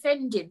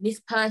defending this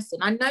person?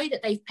 I know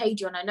that they've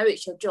paid you, and I know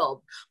it's your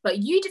job, but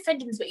you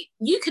defending this,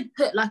 you could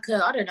put a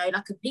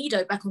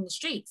pedo back on the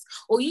streets,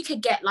 or you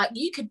could put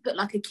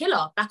a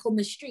killer back on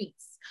the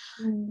streets.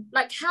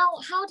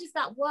 How does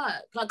that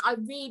work? I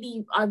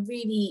really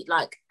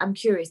I'm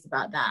curious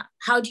about that.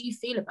 How do you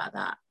feel about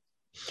that?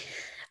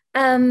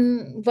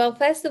 Well,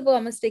 first of all, I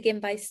must begin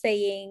by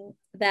saying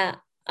that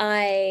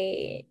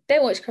I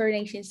don't watch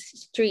Coronation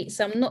Street,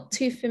 so I'm not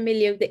too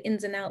familiar with the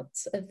ins and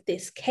outs of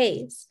this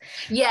case.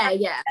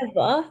 Yeah.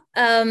 However,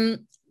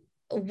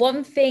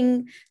 one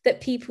thing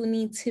that people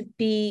need to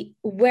be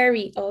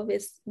wary of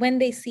is when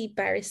they see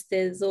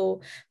barristers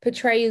or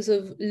portrayals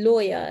of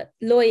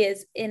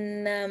lawyers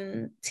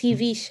in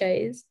TV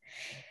shows,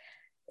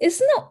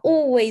 it's not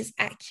always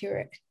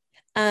accurate.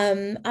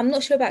 I'm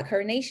not sure about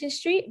Coronation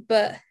Street,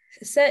 but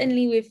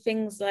certainly with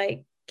things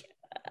like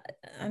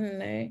I don't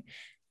know,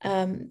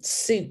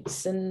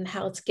 Suits and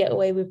How to Get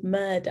Away with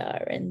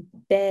Murder and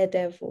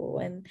Daredevil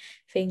and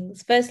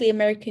things. Firstly,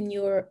 American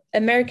law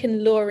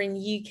and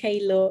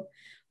UK law,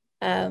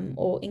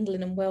 or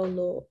England and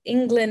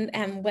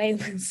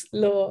Wales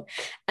law,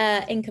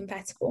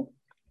 incompatible.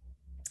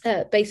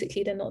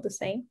 Basically, they're not the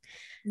same.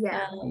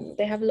 Yeah.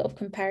 They have a lot of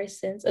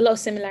comparisons, a lot of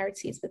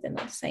similarities, but they're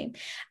not the same.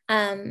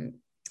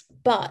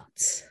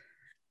 But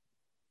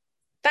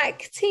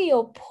back to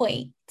your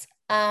point,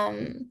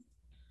 a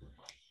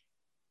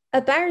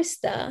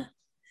barrister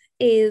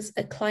is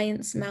a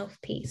client's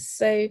mouthpiece.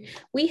 So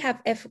we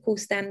have ethical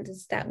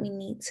standards that we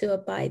need to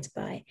abide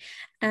by.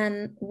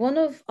 And one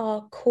of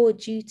our core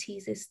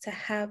duties is to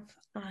have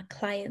our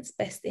client's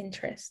best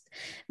interest.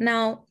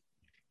 Now,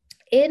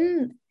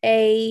 in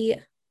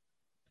a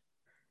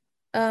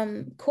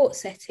court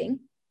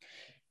setting,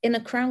 in a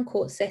Crown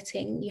Court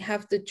setting, you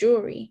have the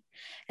jury.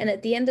 And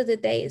at the end of the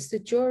day, it's the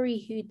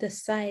jury who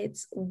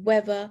decides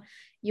whether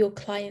your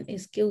client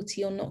is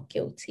guilty or not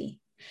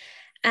guilty.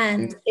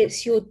 And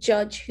it's your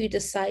judge who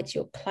decides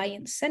your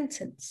client's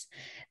sentence.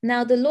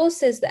 Now, the law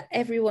says that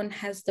everyone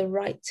has the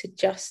right to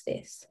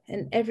justice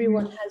and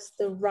everyone has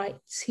the right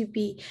to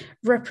be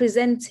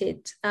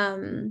represented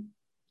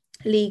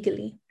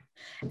legally.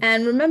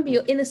 And remember,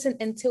 you're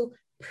innocent until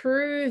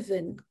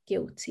proven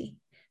guilty,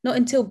 not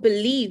until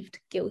believed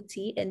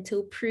guilty,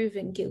 until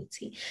proven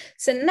guilty.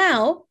 So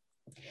now,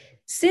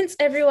 since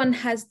everyone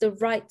has the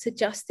right to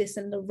justice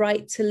and the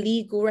right to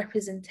legal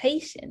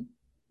representation,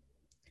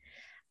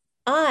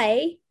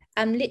 I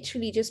am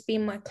literally just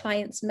being my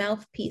client's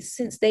mouthpiece,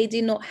 since they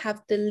do not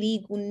have the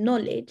legal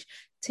knowledge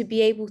to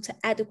be able to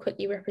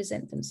adequately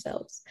represent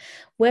themselves.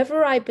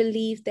 Whether I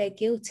believe they're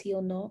guilty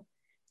or not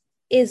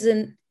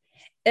isn't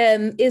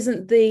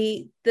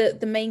the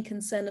main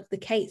concern of the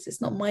case.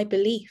 It's not my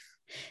belief.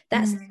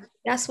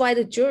 That's why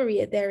the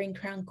jury are there in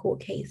Crown Court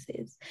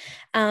cases,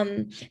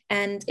 and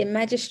in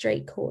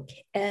magistrate court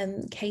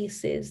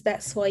cases.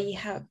 That's why you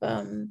have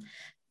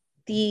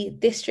the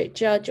district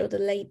judge or the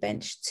lay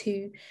bench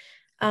to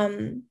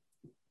come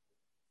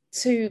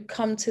to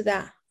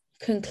that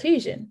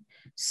conclusion.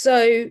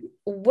 So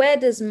where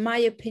does my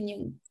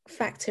opinion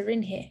factor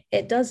in here?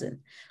 It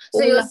doesn't.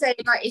 So you're saying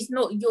like it's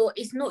not your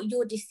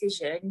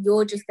decision.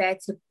 You're just there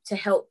to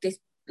help this,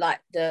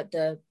 like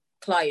the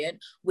client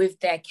with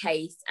their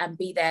case and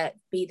be their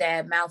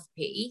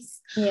mouthpiece.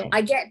 Yeah.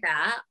 I get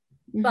that.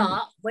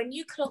 But when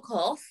you clock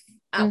off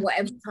at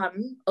whatever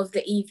time of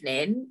the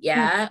evening,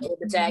 or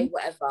the day,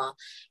 whatever,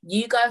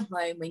 you go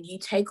home and you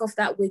take off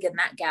that wig and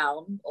that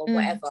gown or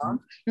whatever,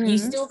 you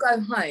still go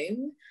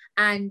home,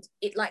 and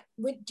it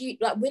would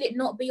it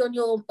not be on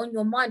your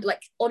mind,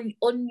 like on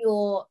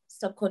your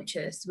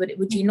subconscious?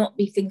 Would you not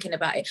be thinking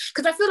about it?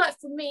 Because I feel like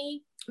for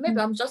me, maybe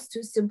I'm just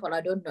too simple,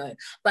 I don't know,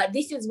 but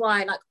this is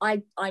why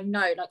I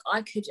know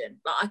I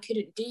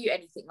couldn't do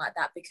anything like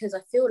that, because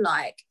I feel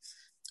like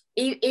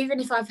even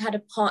if I've had a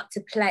part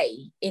to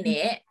play in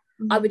it,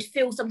 I would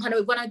feel some kind of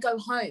way when I go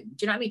home.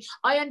 Do you know what I mean?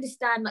 I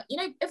understand,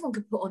 everyone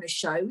could put on a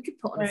show, we could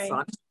put on a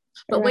front,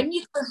 but when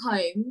you go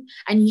home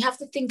and you have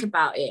to think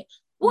about it,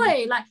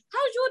 boy,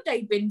 how's your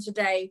day been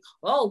today?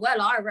 Oh,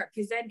 well, I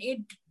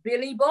represented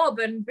Billy Bob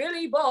and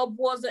Billy Bob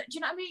was, do you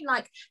know what I mean?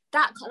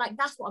 That's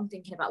what I'm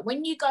thinking about.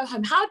 When you go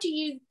home, how do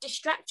you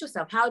distract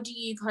yourself? How do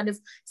you kind of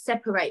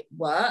separate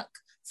work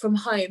from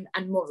home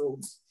and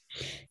morals?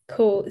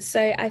 Cool.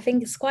 So I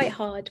think it's quite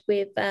hard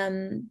with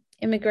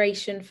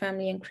immigration,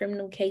 family and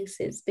criminal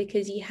cases,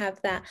 because you have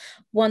that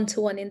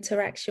one-to-one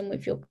interaction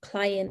with your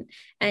client,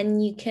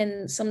 and you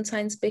can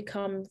sometimes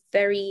become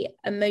very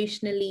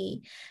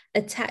emotionally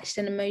attached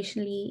and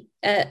emotionally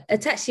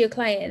attached to your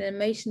client and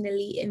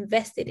emotionally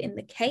invested in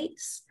the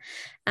case.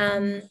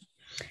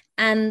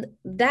 And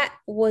that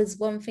was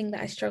one thing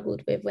that I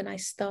struggled with when I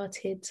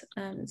started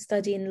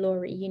studying law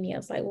at uni. I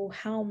was like, well,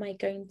 how am I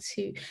going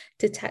to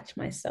detach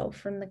myself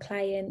from the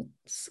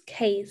client's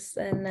case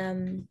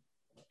and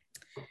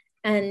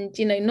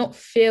not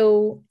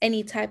feel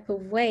any type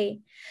of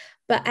way?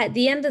 But at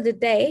the end of the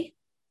day,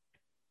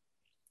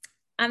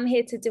 I'm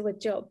here to do a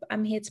job.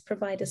 I'm here to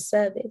provide a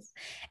service,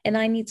 and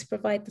I need to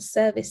provide the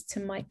service to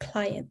my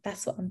client.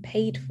 That's what I'm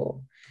paid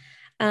for.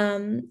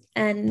 I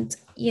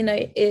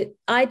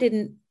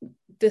didn't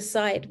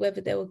decide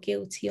whether they were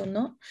guilty or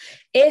not.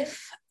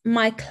 If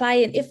I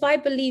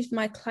believed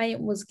my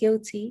client was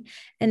guilty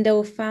and they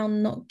were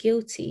found not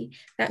guilty,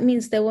 that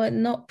means they were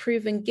not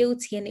proven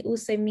guilty, and it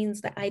also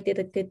means that I did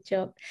a good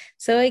job.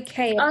 So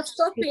okay,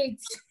 stop it.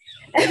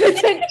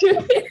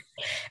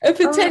 a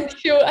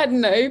potential I don't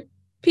know,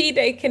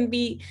 P-Day can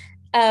be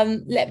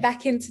let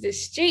back into the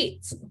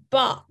streets,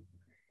 but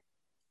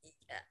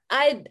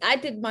I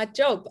did my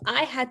job.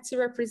 I had to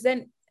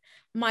represent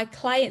my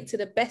client to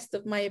the best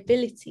of my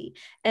ability,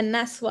 and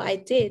that's what I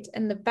did.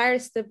 And the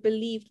barrister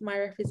believed my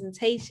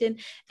representation,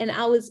 and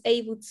I was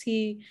able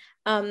to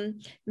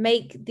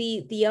make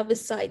the other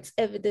side's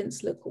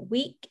evidence look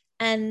weak,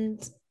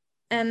 and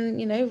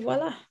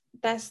voila,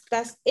 that's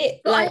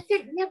it. But I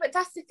think, but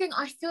that's the thing.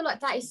 I feel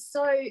like that is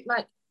so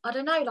I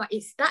don't know, like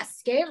that's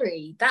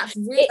scary. That's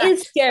really, it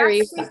is scary.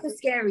 That's super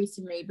scary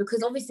to me,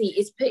 because obviously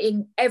it's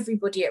putting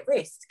everybody at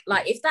risk.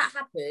 Like if that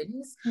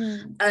happens,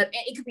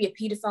 it could be a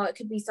paedophile, it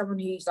could be someone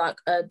who's like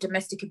a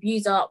domestic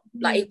abuser.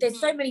 Like there's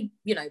so many,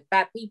 you know,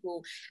 bad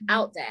people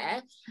out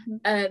there.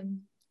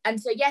 And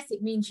so yes,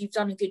 it means you've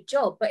done a good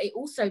job, but it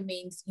also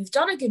means you've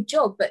done a good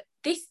job, but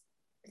this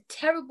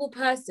terrible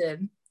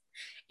person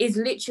is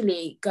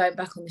literally going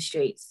back on the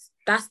streets.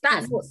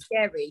 That's what's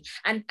scary,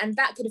 and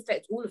that could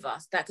affect all of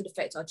us. That could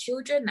affect our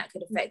children, that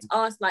could affect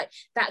us, like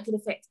that could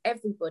affect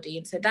everybody.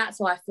 And so that's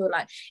why I feel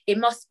like it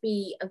must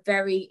be a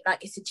very,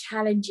 like, it's a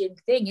challenging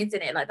thing,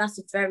 isn't it? Like that's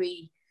a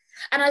very,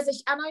 and I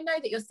know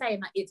that you're saying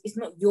like it's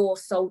not your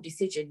sole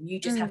decision, you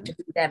just have to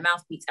be their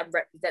mouthpiece and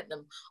represent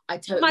them. I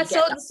totally my get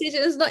sole that.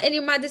 decision is not any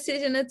of my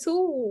decision at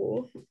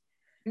all.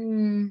 So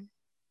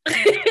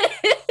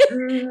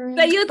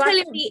you're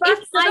telling me if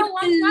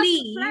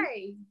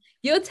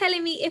you're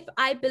telling me if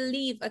I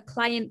believe a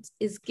client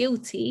is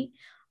guilty,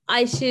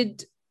 I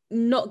should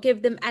not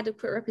give them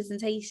adequate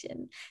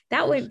representation?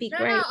 That won't be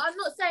great. No, I'm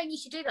not saying you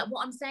should do that.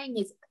 What I'm saying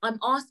is I'm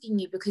asking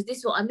you, because this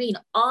is what I mean.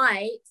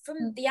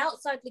 From the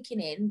outside looking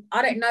in,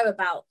 I don't know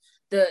about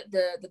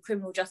the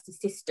criminal justice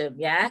system.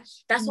 Yeah,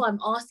 that's why I'm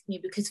asking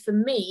you, because for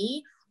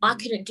me, I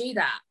couldn't do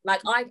that.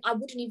 Like I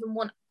wouldn't even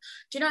want.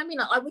 Do you know what I mean?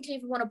 Like I wouldn't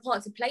even want a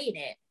part to play in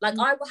it. Like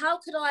how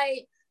could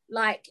I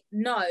like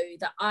know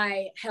that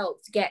I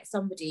helped get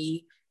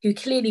somebody who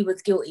clearly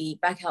was guilty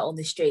back out on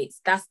the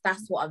streets? That's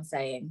what I'm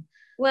saying.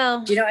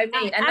 Well, do you know what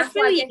I mean? And that's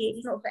why I guess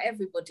it's not for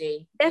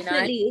everybody.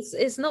 Definitely, you know?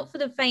 it's not for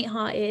the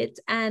faint-hearted,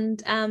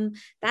 and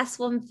that's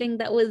one thing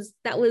that was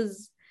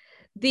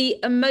the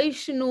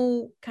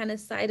emotional kind of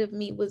side of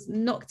me was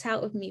knocked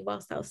out of me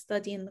whilst I was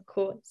studying the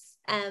course.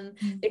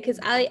 Because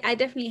I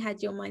definitely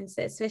had your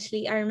mindset,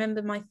 especially I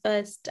remember my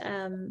first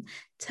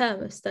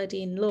term of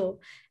studying law.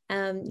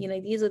 You know,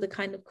 these are the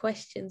kind of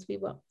questions we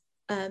were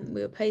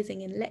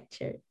posing in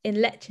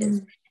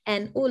lectures,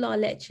 and all our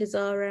lectures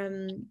are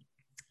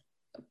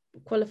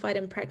qualified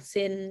and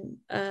practicing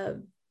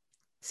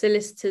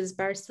solicitors,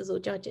 barristers, or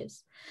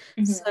judges.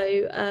 So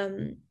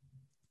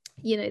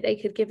you know, they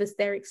could give us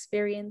their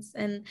experience,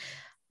 and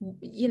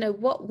you know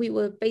what we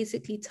were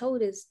basically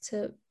told is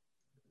to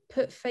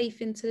put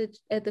faith into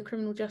the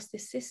criminal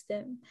justice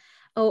system,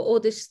 or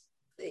this,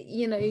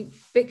 you know,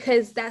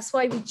 because that's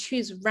why we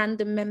choose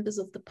random members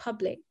of the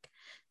public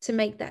to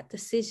make that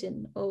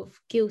decision of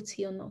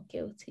guilty or not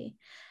guilty.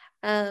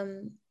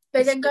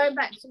 But then going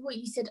back to what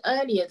you said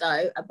earlier,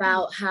 though,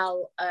 about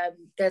how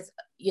there's,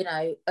 you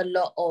know, a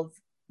lot of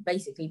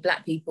basically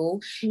Black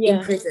people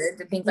in prison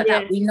and things like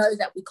that. We know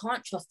that we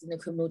can't trust in the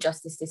criminal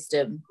justice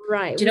system.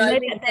 Right. Do you know what I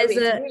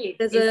mean?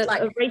 There's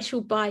a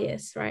racial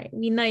bias, right?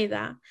 We know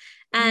that.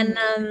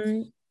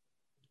 And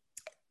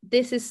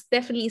this is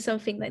definitely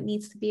something that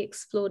needs to be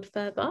explored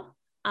further.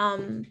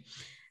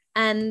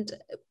 And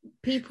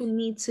people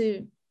need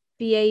to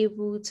be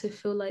able to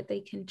feel like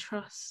they can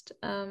trust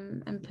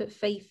and put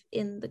faith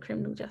in the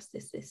criminal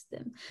justice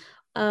system.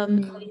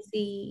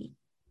 Obviously,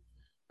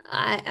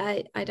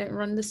 I don't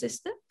run the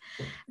system.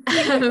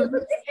 So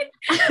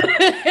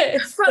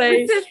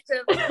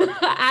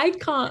I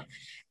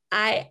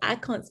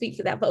can't speak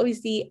for that, but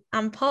obviously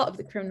I'm part of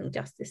the criminal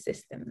justice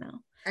system now.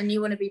 And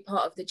you want to be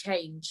part of the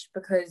change,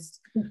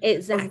 because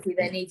exactly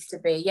there needs to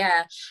be.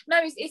 No,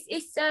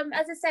 it's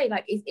as I say,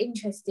 like, it's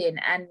interesting,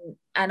 and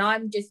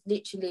I'm just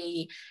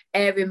literally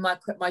airing my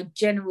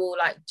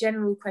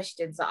general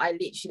questions that I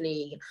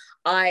literally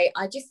I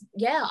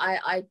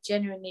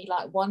genuinely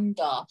like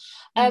wonder.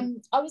 I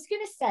was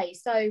gonna say,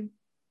 so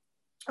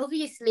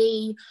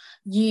obviously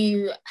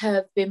you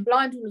have been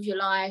blind all of your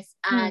life,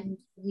 and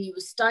you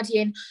were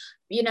studying.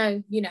 You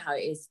know how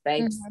it is,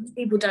 babes.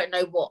 People don't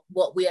know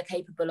what we are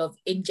capable of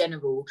in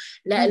general,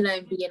 let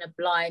alone being a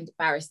blind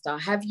barrister.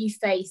 Have you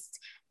faced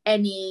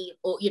any,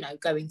 or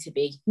going to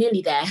be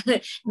nearly there,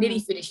 nearly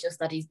finished your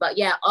studies, but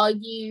have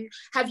you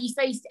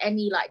faced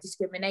any like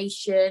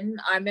discrimination?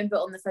 I remember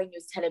on the phone you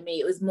was telling me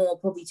it was more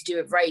probably to do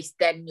with race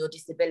than your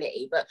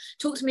disability, but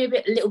talk to me a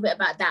little bit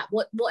about that.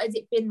 What has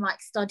it been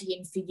like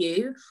studying for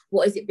you?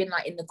 What has it been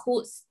like in the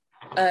courts,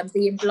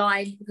 being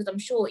blind? Because I'm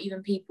sure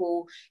even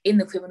people in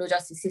the criminal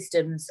justice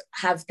systems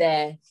have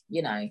their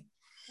their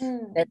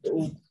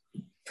little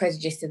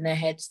prejudice in their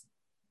heads.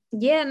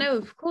 No,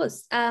 of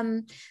course.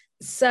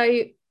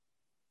 So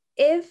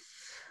if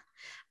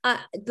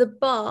the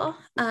bar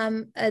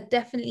are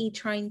definitely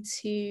trying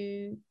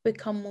to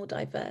become more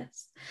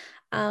diverse,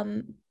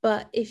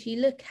 but if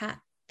you look at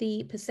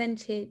the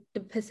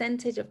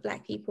percentage of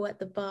Black people at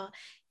the bar,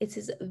 it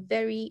is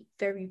very,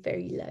 very,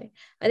 very low.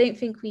 I don't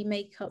think we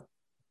make up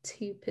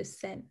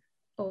 2%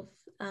 of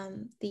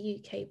the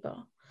UK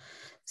bar.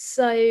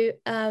 So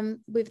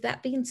with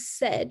that being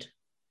said,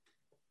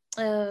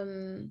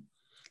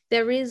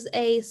 there is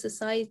a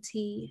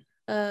society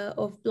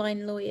of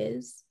blind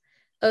lawyers,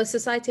 a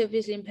society of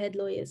visually impaired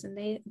lawyers,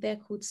 and they're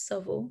called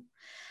SOVL.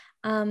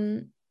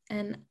 And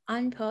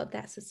I'm part of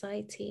that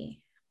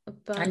society.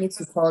 But I need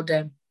to call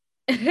them.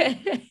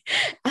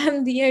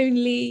 I'm the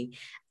only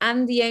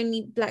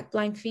Black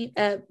blind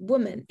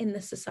woman in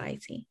the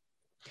society.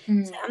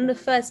 So I'm the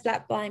first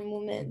Black blind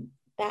woman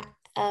that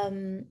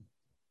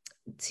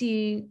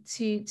to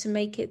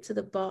make it to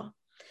the bar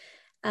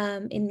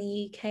in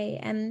the UK,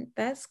 and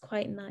that's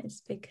quite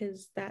nice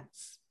because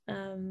that's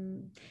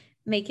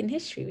making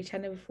history, which I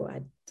never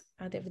thought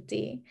I'd ever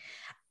do.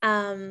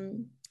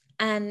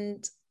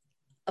 And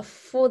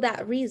for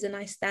that reason,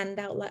 I stand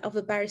out. Like,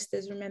 other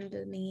barristers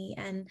remember me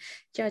and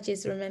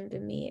judges remember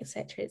me,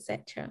 etc.,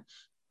 etc.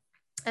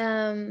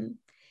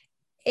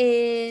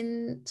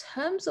 In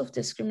terms of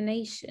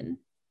discrimination,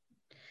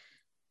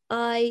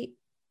 I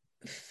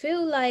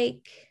feel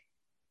like,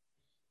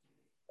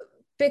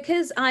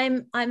 because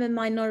I'm a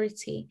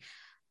minority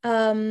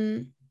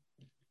in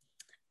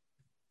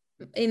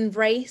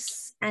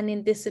race and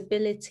in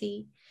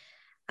disability,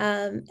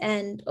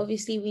 and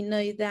obviously we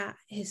know that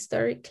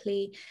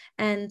historically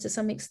and to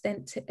some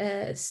extent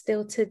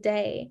still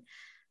today,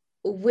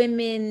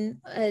 women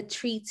are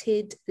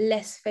treated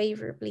less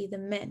favorably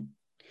than men.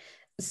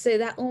 So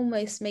that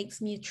almost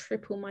makes me a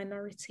triple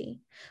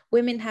minority.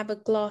 Women have a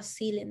glass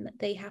ceiling that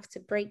they have to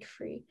break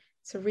through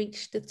to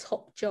reach the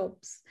top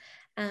jobs.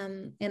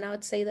 And I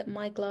would say that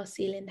my glass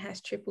ceiling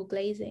has triple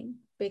glazing,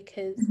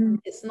 because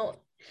it's not,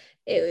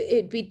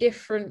 it'd be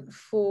different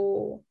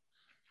for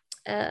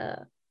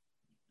a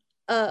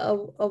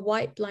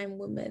white blind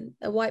woman.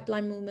 A white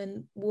blind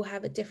woman will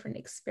have a different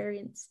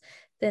experience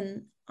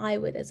than I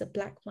would as a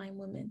Black blind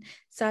woman.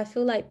 So I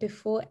feel like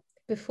before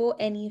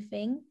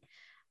anything,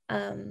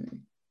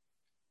 I'm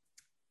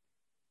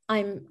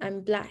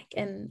Black,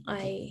 and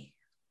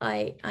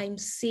I'm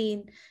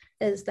seen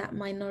as that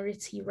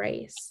minority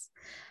race.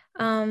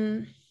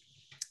 I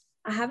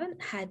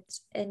haven't had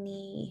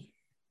any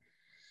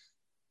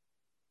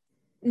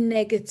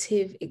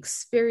negative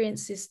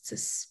experiences to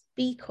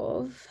speak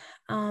of.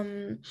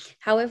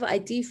 However, I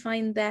do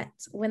find that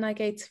when I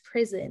go to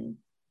prison,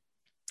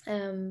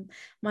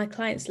 my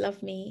clients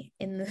love me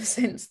in the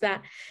sense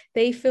that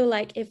they feel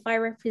like if I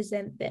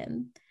represent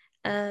them,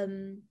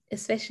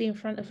 especially in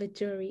front of a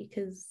jury,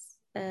 because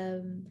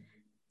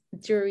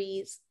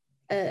juries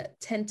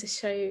tend to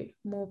show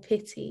more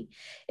pity.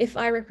 If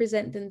I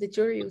represent them, the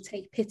jury will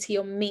take pity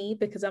on me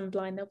because I'm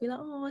blind. They'll be like,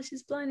 oh,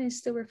 she's blind and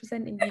still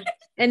representing him.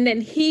 And then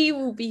he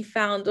will be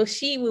found, or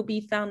she will be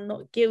found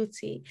not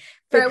guilty.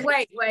 So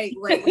wait,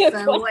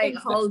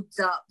 hold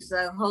up.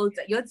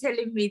 You're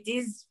telling me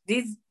these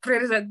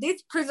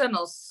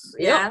prisoners,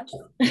 yeah?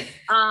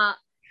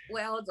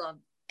 Wait, hold on.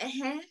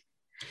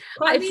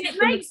 I mean, it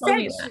makes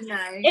sense, you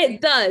know.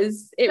 It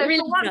does. It so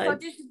really does. Our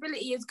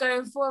disability is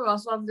going for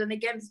us rather than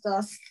against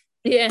us.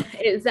 Yeah,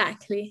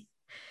 exactly.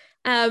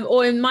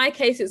 Or in my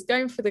case, it's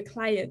going for the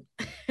client.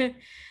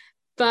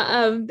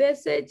 But they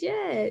said,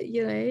 yeah,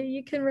 you know,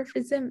 you can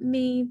represent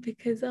me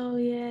because, oh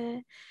yeah,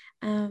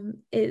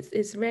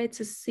 it's rare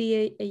to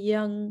see a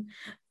young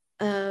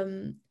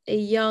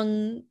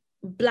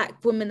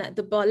Black woman at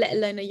the bar, let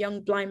alone a young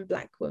blind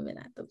Black woman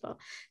at the bar.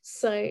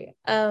 So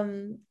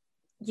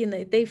you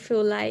know, they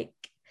feel like,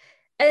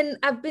 and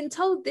I've been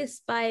told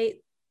this by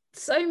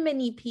so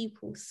many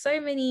people, so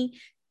many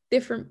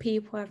different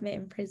people I've met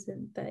in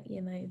prison, that,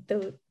 you know,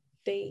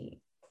 they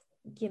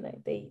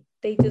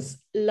just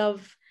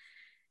love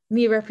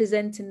me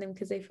representing them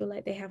because they feel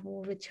like they have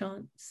more of a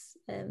chance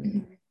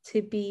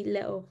to be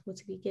let off, or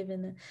to be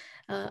given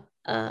a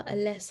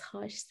less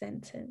harsh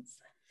sentence.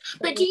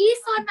 But do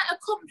you find that a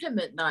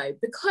compliment though?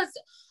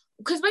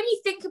 Because when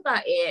you think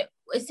about it,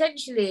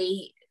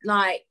 essentially,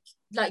 like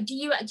do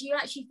you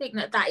actually think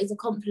that is a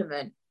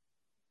compliment?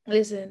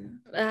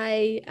 Listen,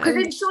 because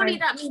then surely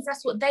that means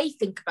that's what they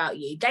think about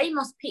you. They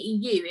must pity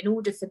you in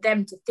order for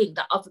them to think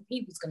that other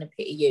people's going to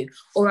pity you.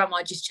 Or am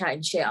I just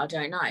chatting shit? I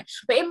don't know.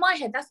 But in my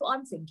head, that's what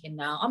I'm thinking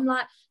now. I'm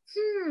like,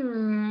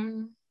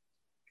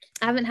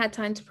 I haven't had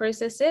time to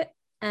process it,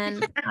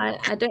 and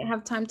I don't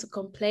have time to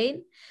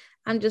complain.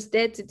 I'm just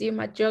there to do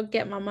my job,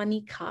 get my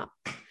money cut.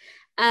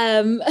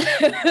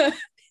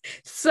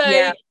 So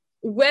yeah.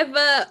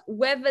 Whether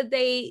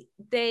they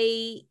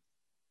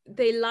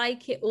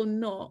like it or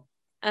not,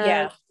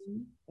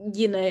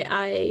 you know,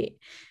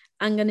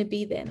 I'm going to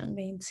be there, and I'm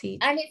going to.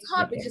 And it's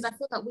hard because I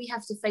feel like we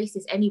have to face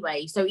this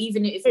anyway. So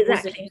even if it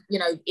wasn't, you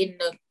know, in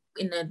the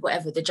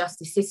whatever the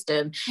justice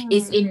system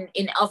is in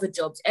other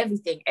jobs,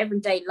 everything,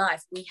 everyday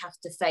life, we have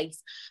to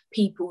face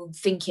people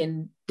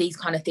thinking these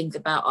kind of things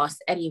about us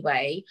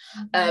anyway.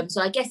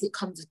 So I guess it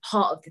comes as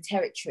part of the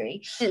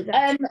territory.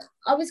 I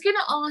was going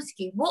to ask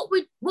you, what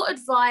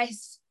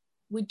advice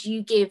would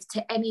you give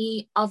to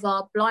any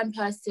other blind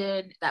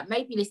person that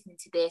may be listening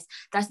to this,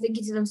 that's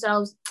thinking to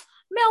themselves,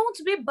 I want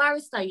to be a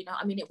barrister, you know?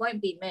 I mean, it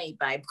won't be me,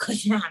 babe,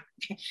 because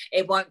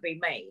it won't be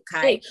me,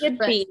 okay? It could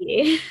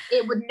be.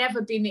 It would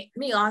never be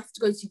me. I have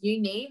to go to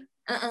uni.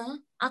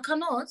 I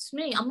cannot. It's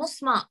me. I'm not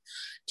smart.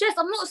 Jess,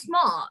 I'm not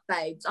smart,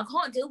 babes. I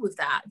can't deal with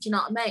that. Do you know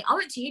what I mean? I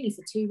went to uni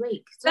for 2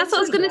 weeks. That's what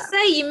I was going to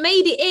say. You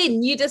made it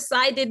in. You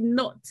decided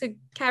not to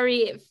carry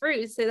it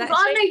through. So that's.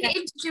 I made it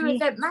into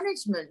event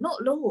management,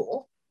 not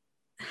law.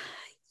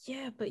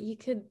 Yeah, but you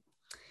could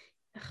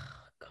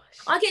Oh gosh.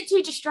 I get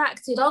too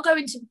distracted. I'll go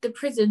into the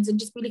prisons and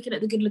just be looking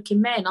at the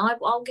good-looking men. I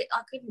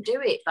couldn't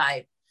do it,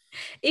 babe.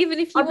 Even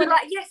if you I'd be want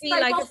like, to yes, be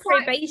babe, like I'll a fight for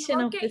you. probation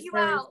I'll get officer. you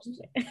out.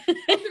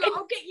 I'll be like,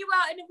 I'll get you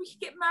out and then we can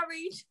get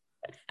married.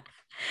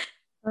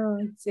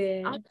 Oh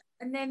dear.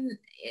 And then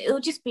it'll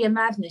just be a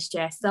madness,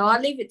 Jess. So I'll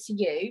leave it to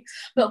you.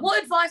 But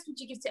what advice would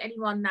you give to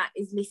anyone that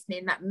is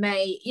listening that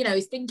may,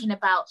 is thinking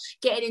about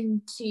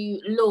getting into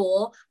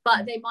law,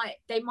 but they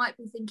might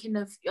be thinking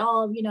of,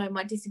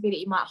 my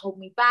disability might hold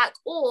me back,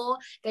 or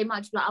they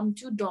might be like, I'm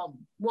too dumb.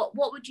 What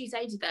would you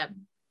say to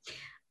them?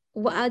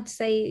 What I'd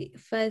say,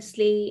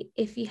 firstly,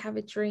 if you have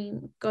a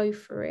dream, go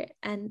for it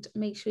and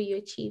make sure you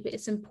achieve it.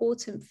 It's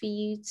important for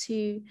you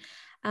to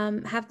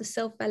have the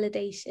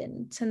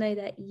self-validation to know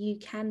that you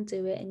can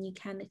do it and you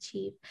can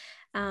achieve.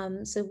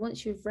 So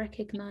once you've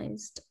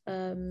recognized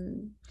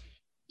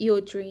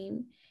your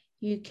dream,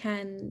 you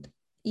can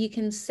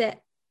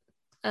set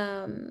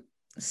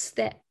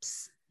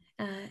steps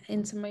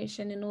into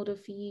motion in order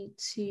for you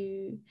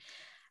to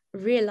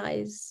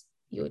realize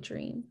your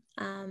dream.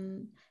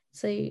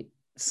 So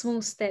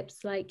small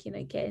steps like,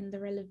 getting the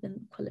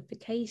relevant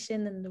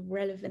qualification and the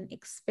relevant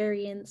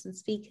experience and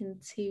speaking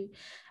to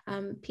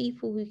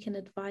people who can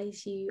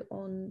advise you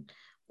on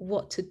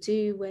what to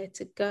do, where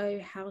to go,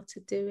 how to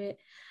do it.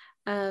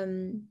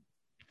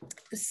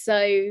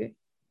 So,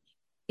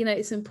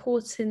 it's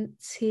important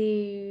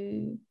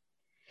to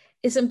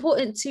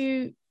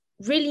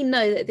really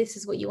know that this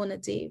is what you want to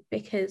do,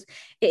 because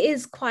it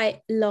is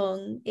quite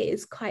long, it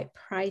is quite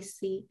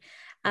pricey,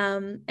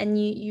 and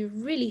you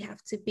really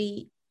have to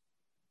be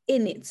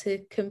in it to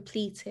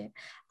complete it.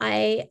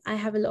 I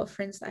have a lot of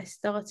friends that I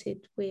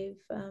started with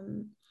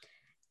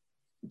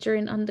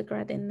during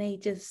undergrad, and they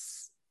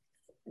just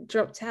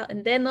dropped out,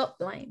 and they're not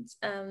blind.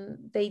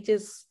 They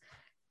just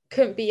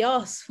couldn't be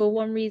asked for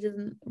one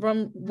reason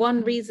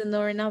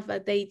or another.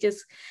 They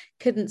just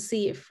couldn't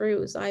see it through.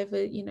 It was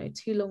either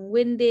too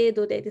long-winded,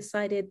 or they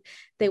decided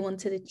they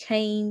wanted to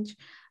change.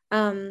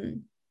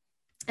 And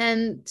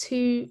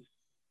to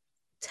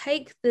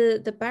take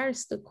the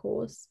barrister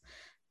course,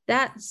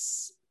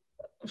 that's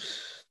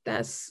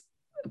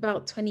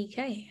about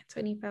 20,000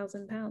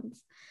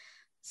 £20,000.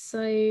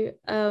 So you're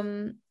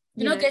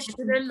not getting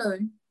student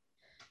loan?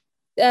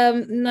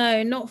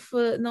 No, not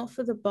for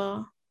the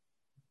bar.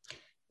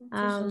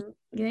 You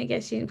don't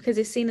get student, because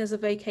it's seen as a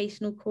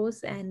vocational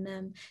course,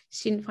 and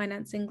Student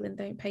Finance England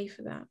don't pay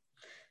for that.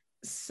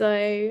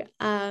 So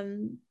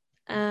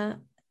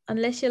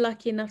unless you're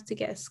lucky enough to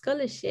get a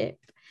scholarship,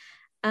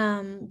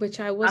 which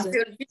I wasn't.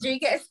 Did you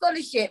get a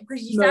scholarship?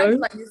 Because you sounded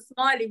like you're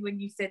smiling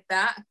when you said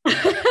that.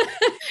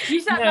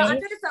 You sound like, I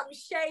don't know if that was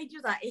shade. You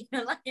was like,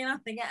 you're lucky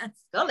enough to get a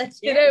scholarship.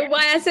 You know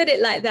why I said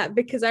it like that?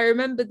 Because I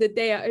remember the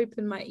day I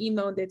opened my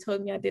email and they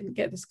told me I didn't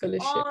get the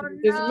scholarship. Oh,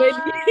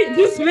 it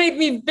just made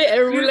me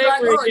bitter all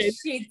over again.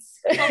 Shit.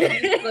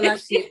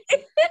 Scholarship.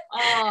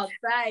 Oh,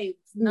 babe.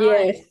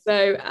 Nice.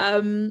 Yeah,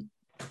 so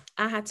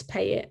I had to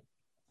pay it.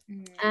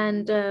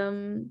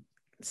 And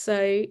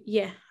so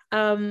yeah.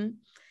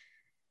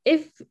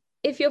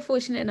 If you're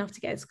fortunate enough to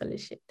get a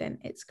scholarship, then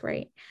it's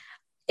great.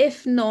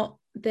 If not,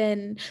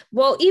 then,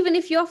 well, even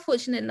if you're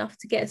fortunate enough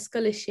to get a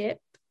scholarship,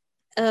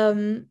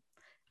 I'm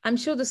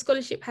sure the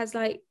scholarship has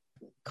like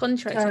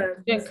contracts. If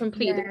you don't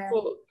complete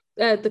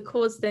the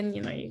course, then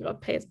you got to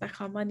pay us back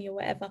our money or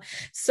whatever.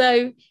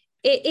 So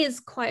it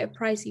is quite a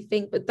pricey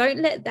thing, but don't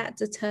let that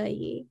deter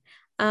you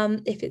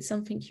if it's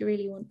something you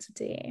really want to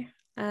do.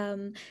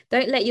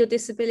 Don't let your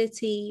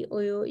disability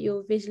or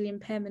your visual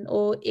impairment,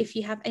 or if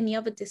you have any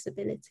other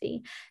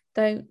disability,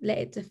 don't let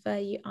it defer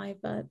you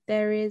either.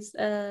 There is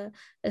a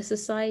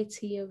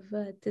society of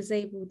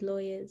disabled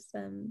lawyers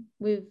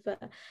with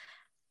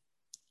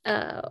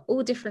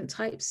all different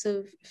types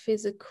of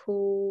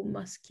physical,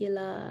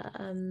 muscular,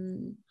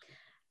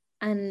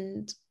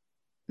 and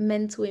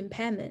mental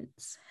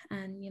impairments,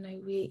 and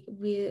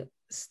we're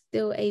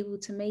still able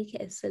to make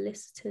it as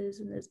solicitors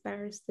and as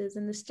barristers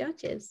and as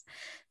judges.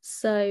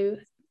 So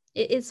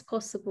it is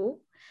possible,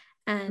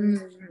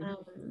 and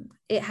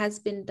it has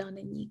been done,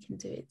 and you can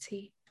do it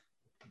too.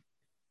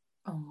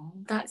 Oh,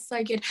 that's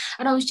so good.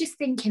 And I was just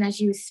thinking as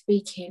you were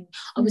speaking,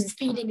 I was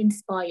feeling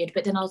inspired,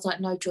 but then I was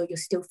like, no, Joy, you're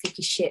still thick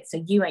as shit,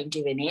 so you ain't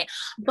doing it.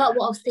 But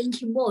what I was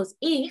thinking was,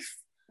 if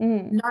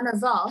none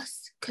of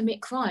us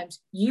commit crimes,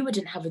 you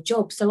wouldn't have a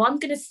job. So I'm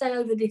going to stay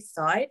over this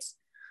side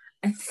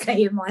and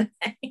stay in my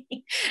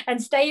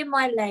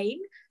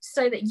lane,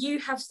 so that you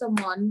have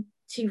someone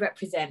to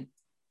represent.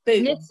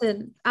 Boom.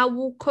 Listen, I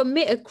will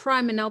commit a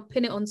crime and I'll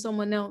pin it on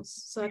someone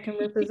else so I can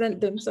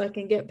represent them, so I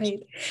can get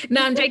paid.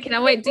 No, I'm joking. I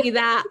won't do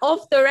that.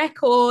 Off the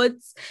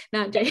records.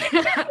 No, I'm joking.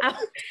 I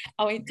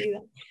won't do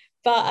that.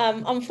 But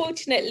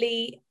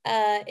unfortunately,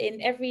 in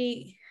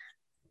every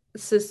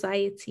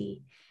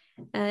society,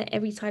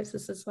 every types of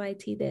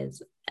society,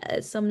 there's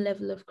some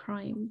level of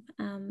crime.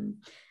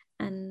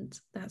 And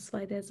that's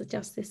why there's a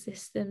justice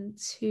system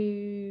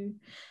to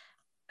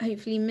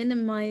hopefully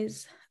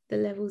minimize the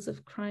levels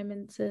of crime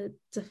and to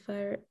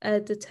deter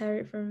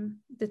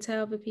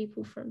other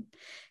people from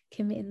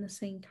committing the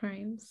same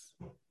crimes.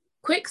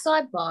 quick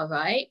sidebar,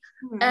 right?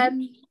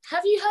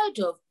 Have you heard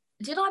of,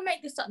 did I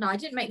make this up? No, I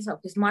didn't make this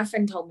up because my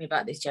friend told me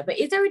about this, but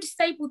is there a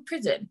disabled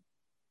prison?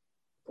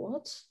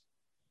 What?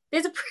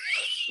 There's a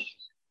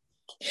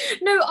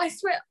no, I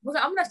swear, I'm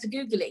gonna have to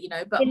Google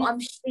it, but in I'm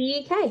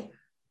the UK.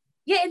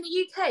 Yeah, in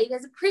the UK,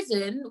 there's a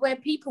prison where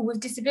people with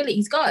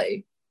disabilities go.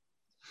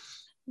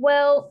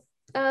 Well,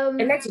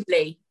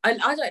 allegedly, I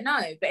don't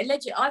know, but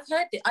allegedly, I've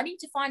heard it. I need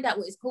to find out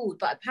what it's called,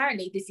 but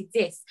apparently this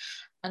exists,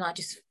 and I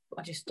just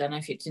don't know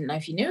if you didn't know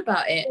if you knew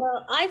about it.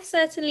 Well, I've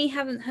certainly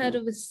haven't heard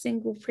of a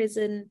single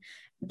prison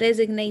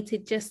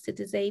designated just to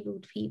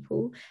disabled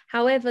people.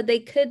 However, there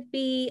could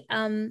be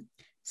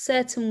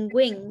certain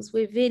wings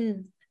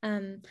within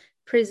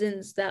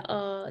prisons that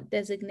are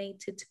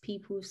designated to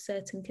people with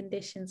certain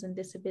conditions and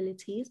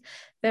disabilities.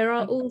 There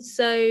are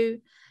also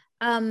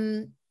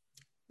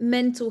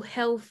mental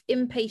health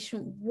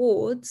inpatient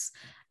wards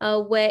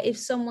where if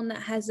someone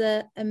that has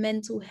a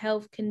mental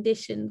health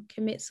condition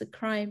commits a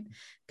crime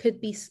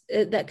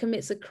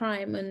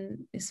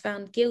and is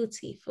found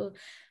guilty for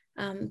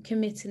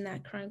committing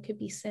that crime, could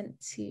be sent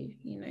to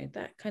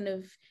that kind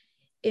of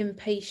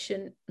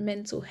inpatient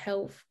mental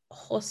health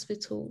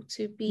hospital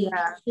to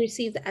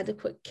receive the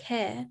adequate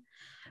care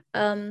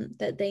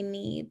that they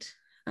need.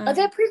 Are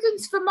there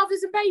prisons for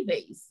mothers and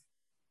babies?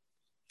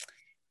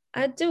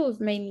 I deal with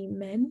mainly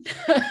men.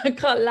 I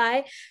can't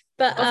lie,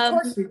 but of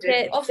course you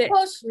do. Of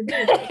course you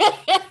do.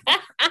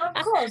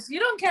 Of course, you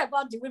don't care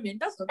about the women.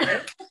 That's okay.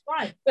 That's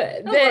fine.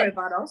 But don't worry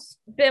about us.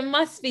 There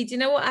must be. Do you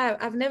know what?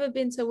 I've never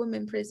been to a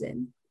women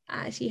prison.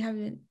 I actually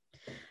haven't.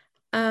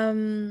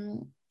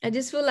 I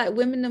just feel like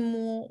women are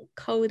more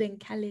cold and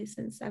callous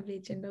and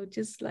savage, and they'll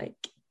just like.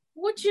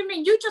 What do you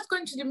mean? You're just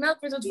going to the male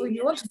prison for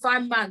you want to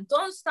find man.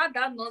 Don't start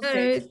that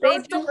nonsense. No,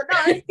 don't stop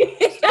it.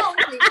 It's not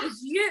me.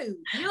 It's you.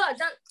 You are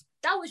that.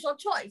 That was your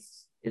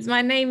choice. Is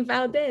my name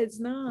Valdez?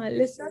 No,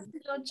 listen. That's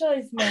your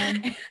choice,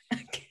 man.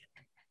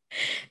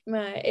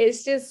 No,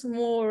 it's just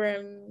more.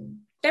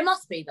 There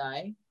must be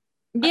though.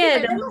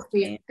 Yeah, there must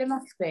be. There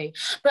must be.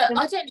 But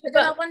I don't. But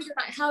then I wonder,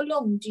 like, how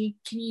long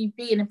can you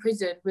be in a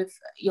prison with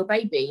your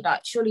baby?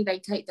 Like, surely they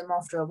take them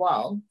after a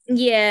while.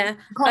 Yeah,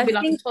 you can't be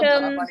like a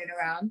toddler running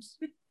around.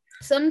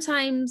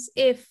 Sometimes,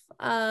 if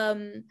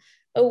a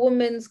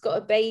woman's got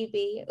a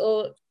baby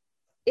or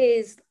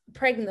is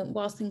pregnant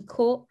whilst in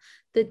court,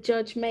 the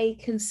judge may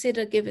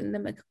consider giving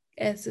them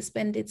a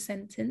suspended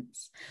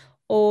sentence,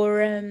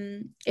 or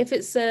if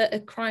it's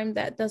a crime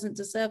that doesn't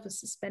deserve a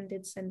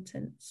suspended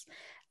sentence,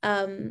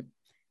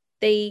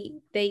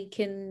 they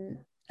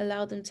can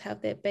allow them to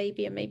have their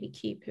baby and maybe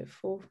keep it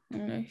for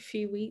a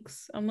few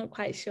weeks. I'm not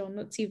quite sure. I'm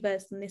not too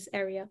versed in this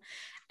area.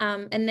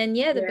 And then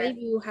the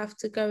baby will have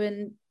to go,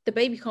 and the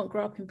baby can't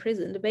grow up in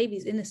prison. The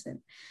baby's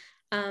innocent.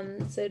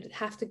 So they'd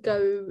have to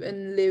go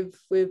and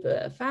live with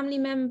a family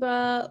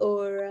member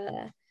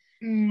or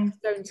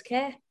go into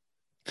care.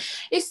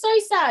 It's so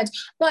sad,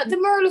 but the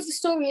moral of the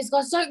story is,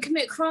 guys, don't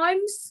commit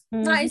crimes.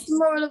 That is the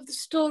moral of the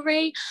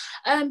story.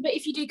 But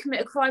if you do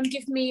commit a crime,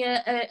 give me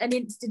an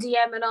Insta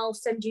DM and I'll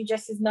send you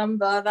Jess's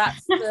number.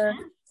 That's the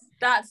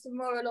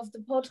moral of the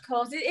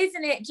podcast,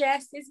 isn't it,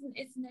 Jess? Isn't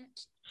it?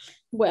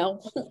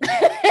 Well,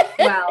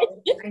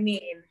 I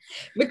mean,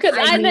 because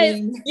I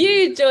know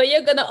you, Joy,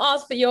 you're gonna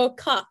ask for your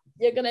cut.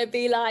 You're gonna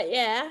be like,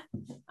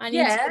 I need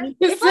 20%.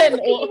 If I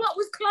could you up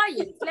with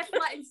clients left,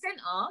 right, and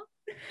centre,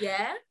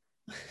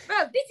 bro,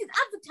 this is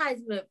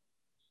advertisement.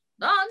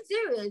 No, I'm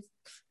serious.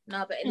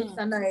 No, but at least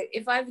I know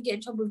if I ever get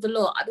in trouble with the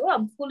law, I know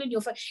I'm calling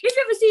your phone. If you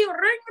ever see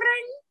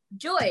ring,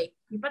 Joy,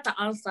 you better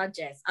answer,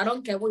 Jess. I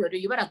don't care what you're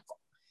doing. You better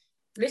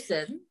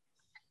listen,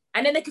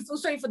 and then they can feel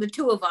sorry for the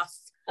two of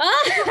us.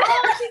 Oh, she's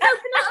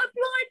opening up a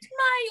blind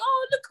mate.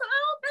 Oh, look at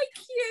her. Oh, thank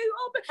you.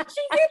 Oh, but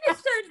she's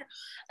innocent.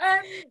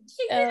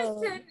 She's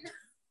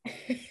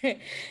innocent.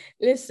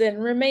 Listen,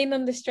 remain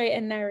on the straight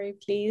and narrow,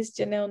 please.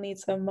 Janelle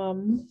needs her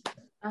mum.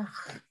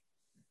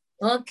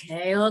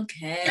 Okay.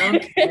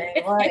 Whatever.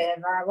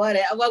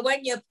 Well,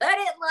 when you put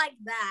it like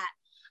that.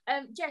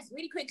 Jess,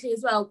 really quickly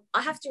as well,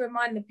 I have to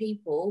remind the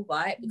people,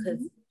 right?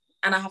 Because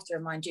and I have to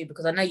remind you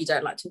because I know you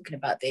don't like talking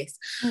about this.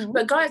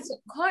 But guys,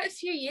 quite a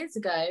few years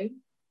ago,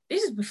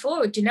 this is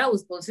before Janelle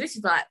was born, so this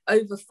is like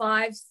over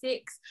 5,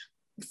 6,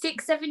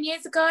 7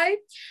 years ago.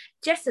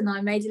 Jess and I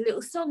made a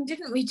little song,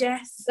 didn't we,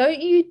 Jess?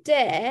 Don't you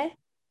dare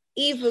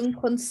even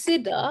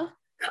consider.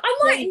 I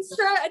might insert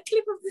a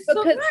clip of the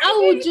song. Because I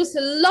will just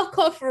lock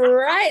off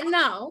right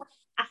now.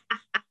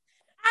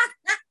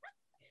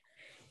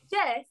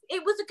 Jess,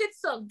 it was a good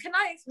song. Can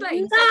I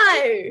explain?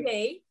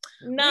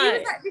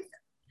 No.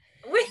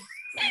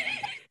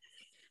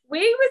 We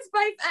was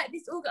both at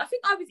this I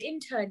think I was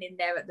interning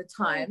there at the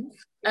time.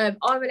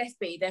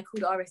 RLSB, they're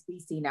called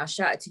RSBC now.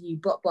 Shout out to you,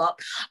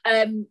 Bop.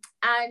 And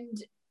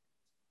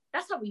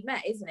that's how we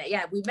met, isn't it?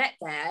 Yeah, we met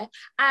there.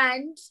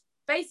 And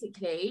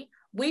basically,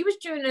 we was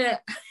doing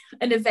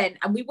an event,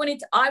 and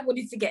I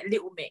wanted to get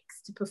Little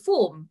Mix to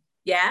perform.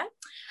 Yeah.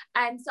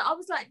 And so I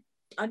was like,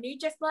 I knew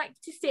Jess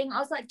liked to sing. I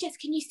was like, Jess,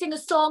 can you sing a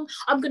song?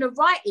 I'm going to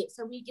write it.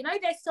 So we,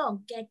 their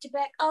song, Get Your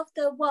Back Off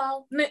the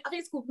Wall. I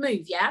think it's called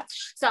Move, yeah?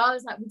 So I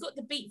was like, we got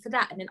the beat for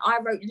that. And then I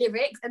wrote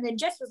lyrics. And then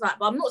Jess was like,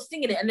 well, I'm not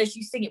singing it unless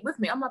you sing it with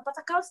me. I'm like, but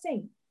I can't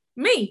sing.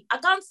 I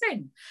can't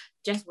sing.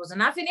 Jess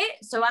wasn't having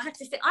it. So I had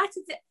to sing.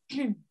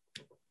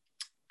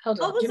 Hold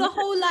on. What was the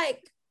whole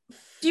like...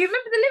 Do you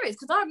remember the lyrics?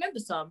 Because I remember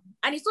some.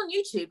 And it's on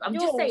YouTube. I'm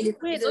just saying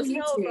it's on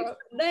YouTube.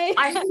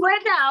 I swear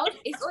down,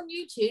 it's on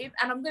YouTube.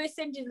 And I'm going to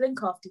send you the link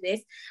after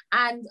this.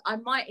 And I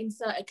might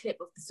insert a clip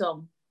of the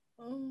song.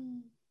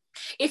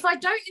 If I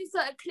don't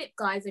insert a clip,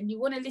 guys, and you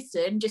want to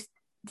listen, just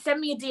send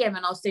me a DM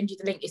and I'll send you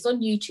the link. It's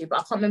on YouTube. I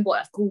can't remember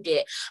what I've called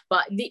it.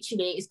 But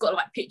literally, it's got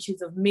like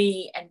pictures of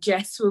me and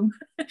Jess from...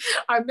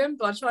 I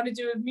remember trying to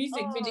do a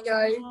music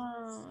video.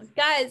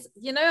 Guys,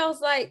 I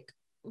was like...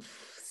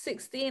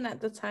 16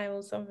 at the time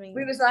or something.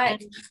 We was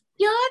like,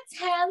 your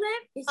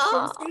talent is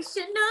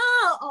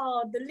sensational.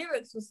 Oh, the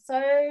lyrics were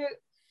so...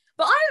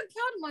 But I am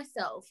proud of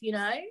myself,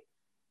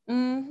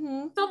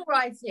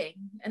 Songwriting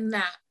and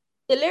that.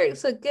 The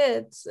lyrics are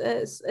good.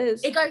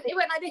 It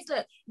went like this,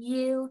 look.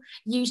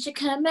 You should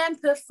come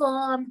and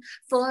perform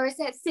for us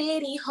at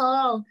City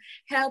Hall,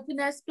 helping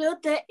us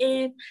build the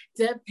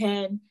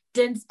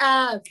independence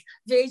of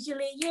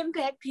visually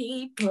impact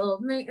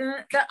people.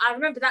 I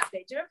remember that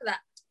bit. Do you remember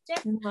that?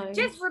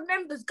 Jess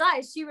remembers,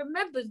 guys. She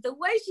remembers the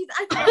way she's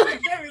acting. I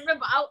don't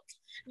remember.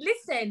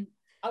 Listen,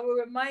 I will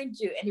remind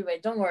you. Anyway,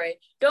 don't worry,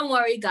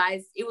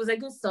 guys. It was a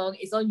good song.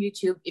 It's on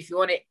YouTube. If you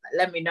want it,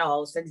 let me know.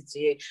 I'll send it to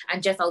you.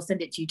 And Jess, I'll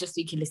send it to you just so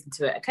you can listen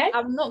to it. Okay?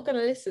 I'm not gonna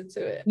listen to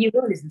it. You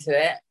will listen to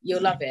it.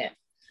 You'll love it.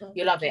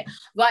 You'll love it.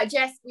 Right,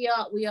 Jess, we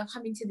are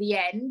coming to the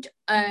end.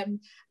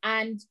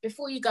 And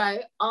before you go,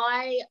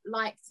 I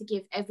like to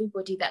give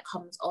everybody that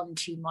comes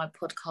onto my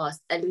podcast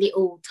a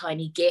little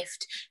tiny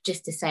gift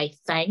just to say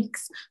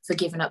thanks for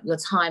giving up your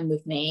time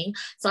with me.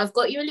 So I've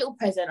got you a little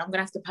present. I'm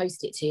gonna have to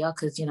post it to you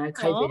because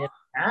COVID and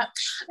that.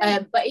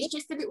 But it's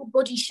just a little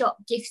Body Shop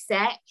gift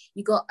set.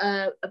 You got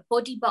a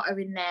body butter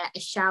in there, a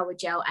shower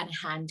gel, and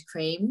a hand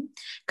cream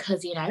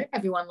because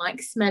everyone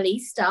likes smelly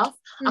stuff.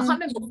 I can't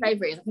remember what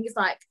flavour it is. I think it's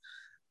like,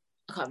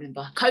 I can't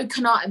remember,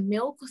 coconut and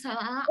milk or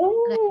something like that.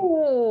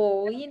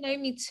 Oh, you know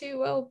me too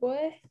well,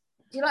 boy.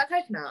 Do you like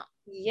coconut?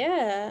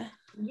 Yeah,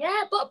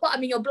 but I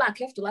mean, you're black,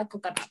 you have to like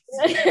coconut.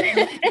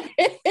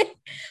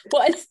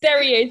 What a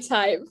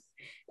stereotype.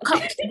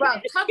 Come on,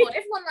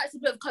 everyone likes a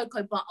bit of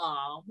cocoa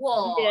butter.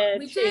 What? Yeah,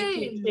 we true,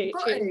 do.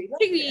 True.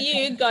 Particularly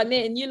you,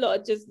 Ghanaian, you lot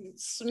are just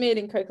smeared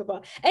in cocoa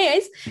butter.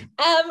 Anyways,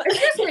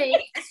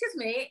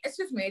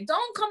 excuse me.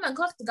 Don't come and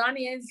cuss the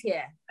Ghanaians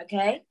here,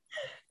 okay?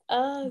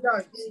 Don't.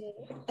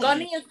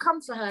 Ghanaians,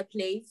 come for her,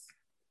 please.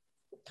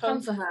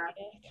 Come for her.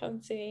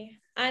 Come to me.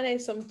 I know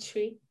some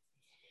tree.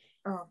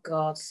 Oh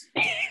God.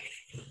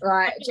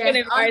 Right,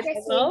 Jess,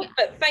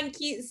 but thank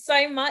you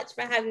so much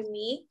for having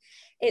me.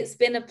 It's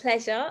been a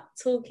pleasure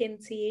talking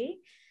to you.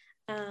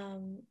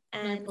 And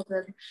no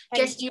problem.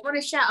 Jess, do you want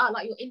to shout out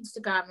like your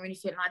Instagram or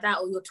anything like that,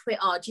 or your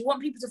Twitter? Do you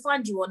want people to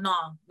find you or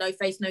nah? No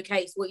face, no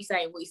case. What are you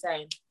saying?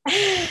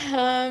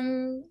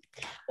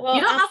 Well,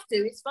 you don't have to.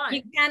 It's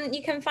fine.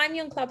 You can find me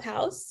on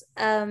Clubhouse.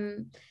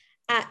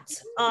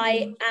 At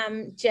I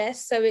am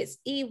Jess. So it's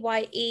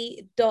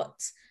EYE.AM.JESS,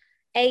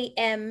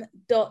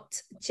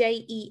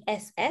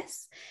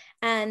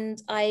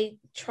 and I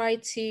try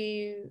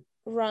to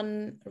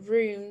run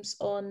rooms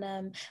on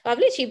I've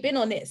literally been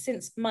on it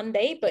since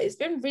Monday, but it's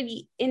been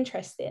really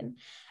interesting,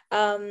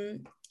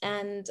 and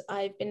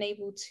I've been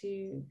able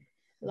to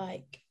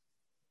like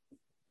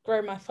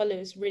grow my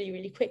followers really,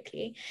 really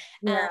quickly.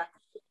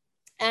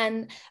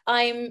 And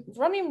I'm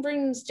running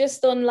rooms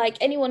just on like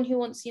anyone who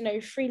wants,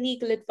 free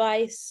legal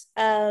advice,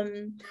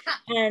 and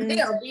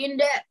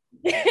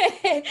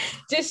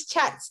just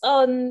chats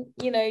on,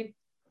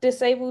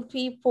 disabled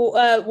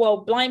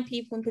people, blind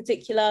people in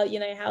particular,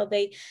 how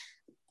they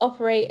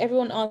operate.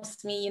 Everyone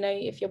asks me,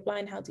 if you're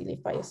blind, how do you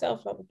live by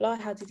yourself, blah blah blah,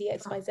 how do you do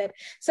X, Y, Z.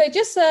 So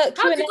just how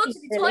do you go to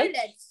the toilet?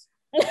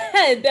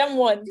 Them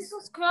ones.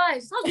 Jesus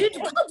Christ, how do you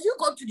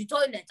go to the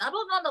toilet? I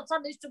don't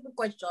understand this stupid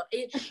question.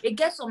 It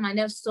gets on my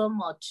nerves so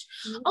much.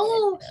 Yeah.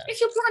 Oh, if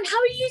you're blind, how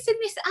are you using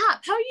this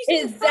app? How are you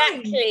using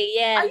exactly?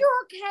 Yeah. Are you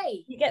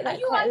okay? You get that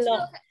quite a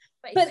lot.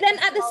 Okay? But then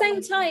at the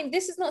same time,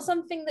 this is not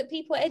something that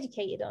people are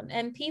educated on,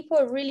 and people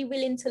are really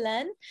willing to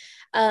learn.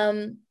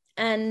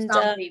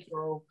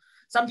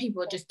 Some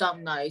people are just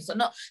dumb, though. So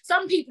not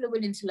some people are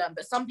willing to learn,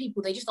 but some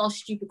people, they just ask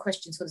stupid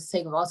questions for the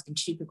sake of asking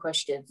stupid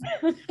questions.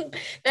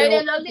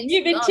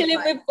 You've been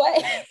chilling with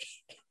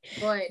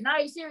boy,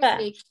 no,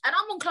 seriously. And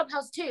I'm on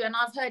Clubhouse too, and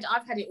I've had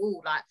it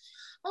all. Like,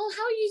 oh,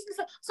 how are you using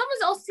this?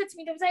 Someone's also said to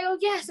me, they say, oh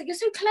yes, like, you're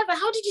so clever.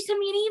 How did you send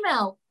me an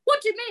email?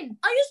 What do you mean?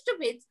 Are you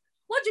stupid?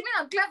 What do you mean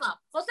I'm clever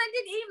for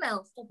sending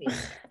emails?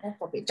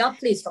 Stop it. Just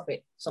please stop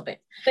it.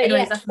 But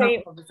anyways, that's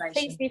another conversation.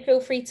 Please do feel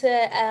free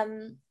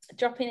to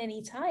drop in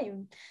any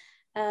time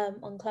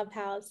on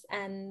Clubhouse.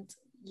 And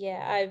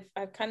yeah,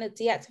 I've kind of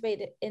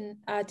deactivated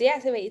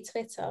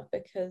Twitter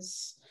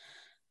because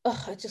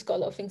I just got a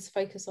lot of things to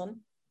focus on.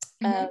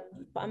 But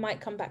I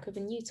might come back with a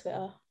new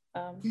Twitter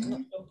I'm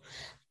not sure.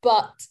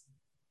 But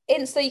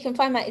Insta, you can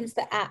find my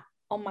Insta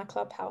on my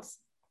Clubhouse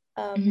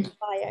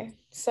bio.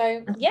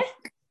 So yeah.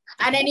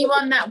 And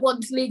anyone that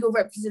wants legal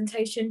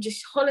representation,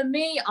 just holler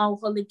me. I'll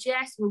holler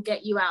Jess. We'll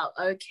get you out.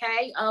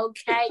 Okay.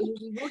 You'll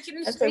be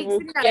walking the streets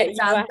in no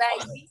time,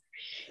 baby.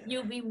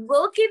 You'll be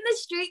walking the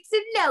streets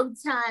in no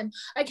time.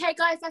 Okay,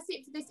 guys, that's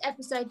it for this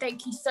episode.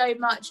 Thank you so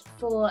much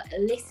for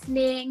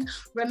listening.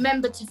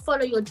 Remember to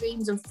follow your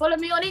dreams and follow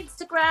me on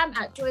Instagram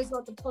at Joy's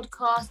World the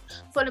Podcast.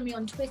 Follow me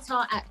on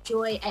Twitter at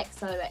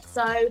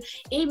JoyXOXO.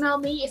 Email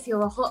me if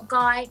you're a hot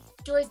guy,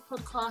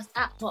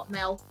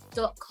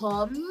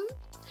 joyspodcast@hotmail.com.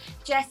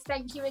 Jess,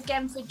 thank you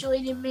again for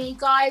joining me,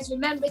 guys.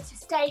 Remember to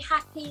stay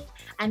happy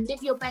and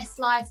live your best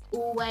life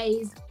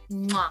always.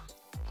 Mwah.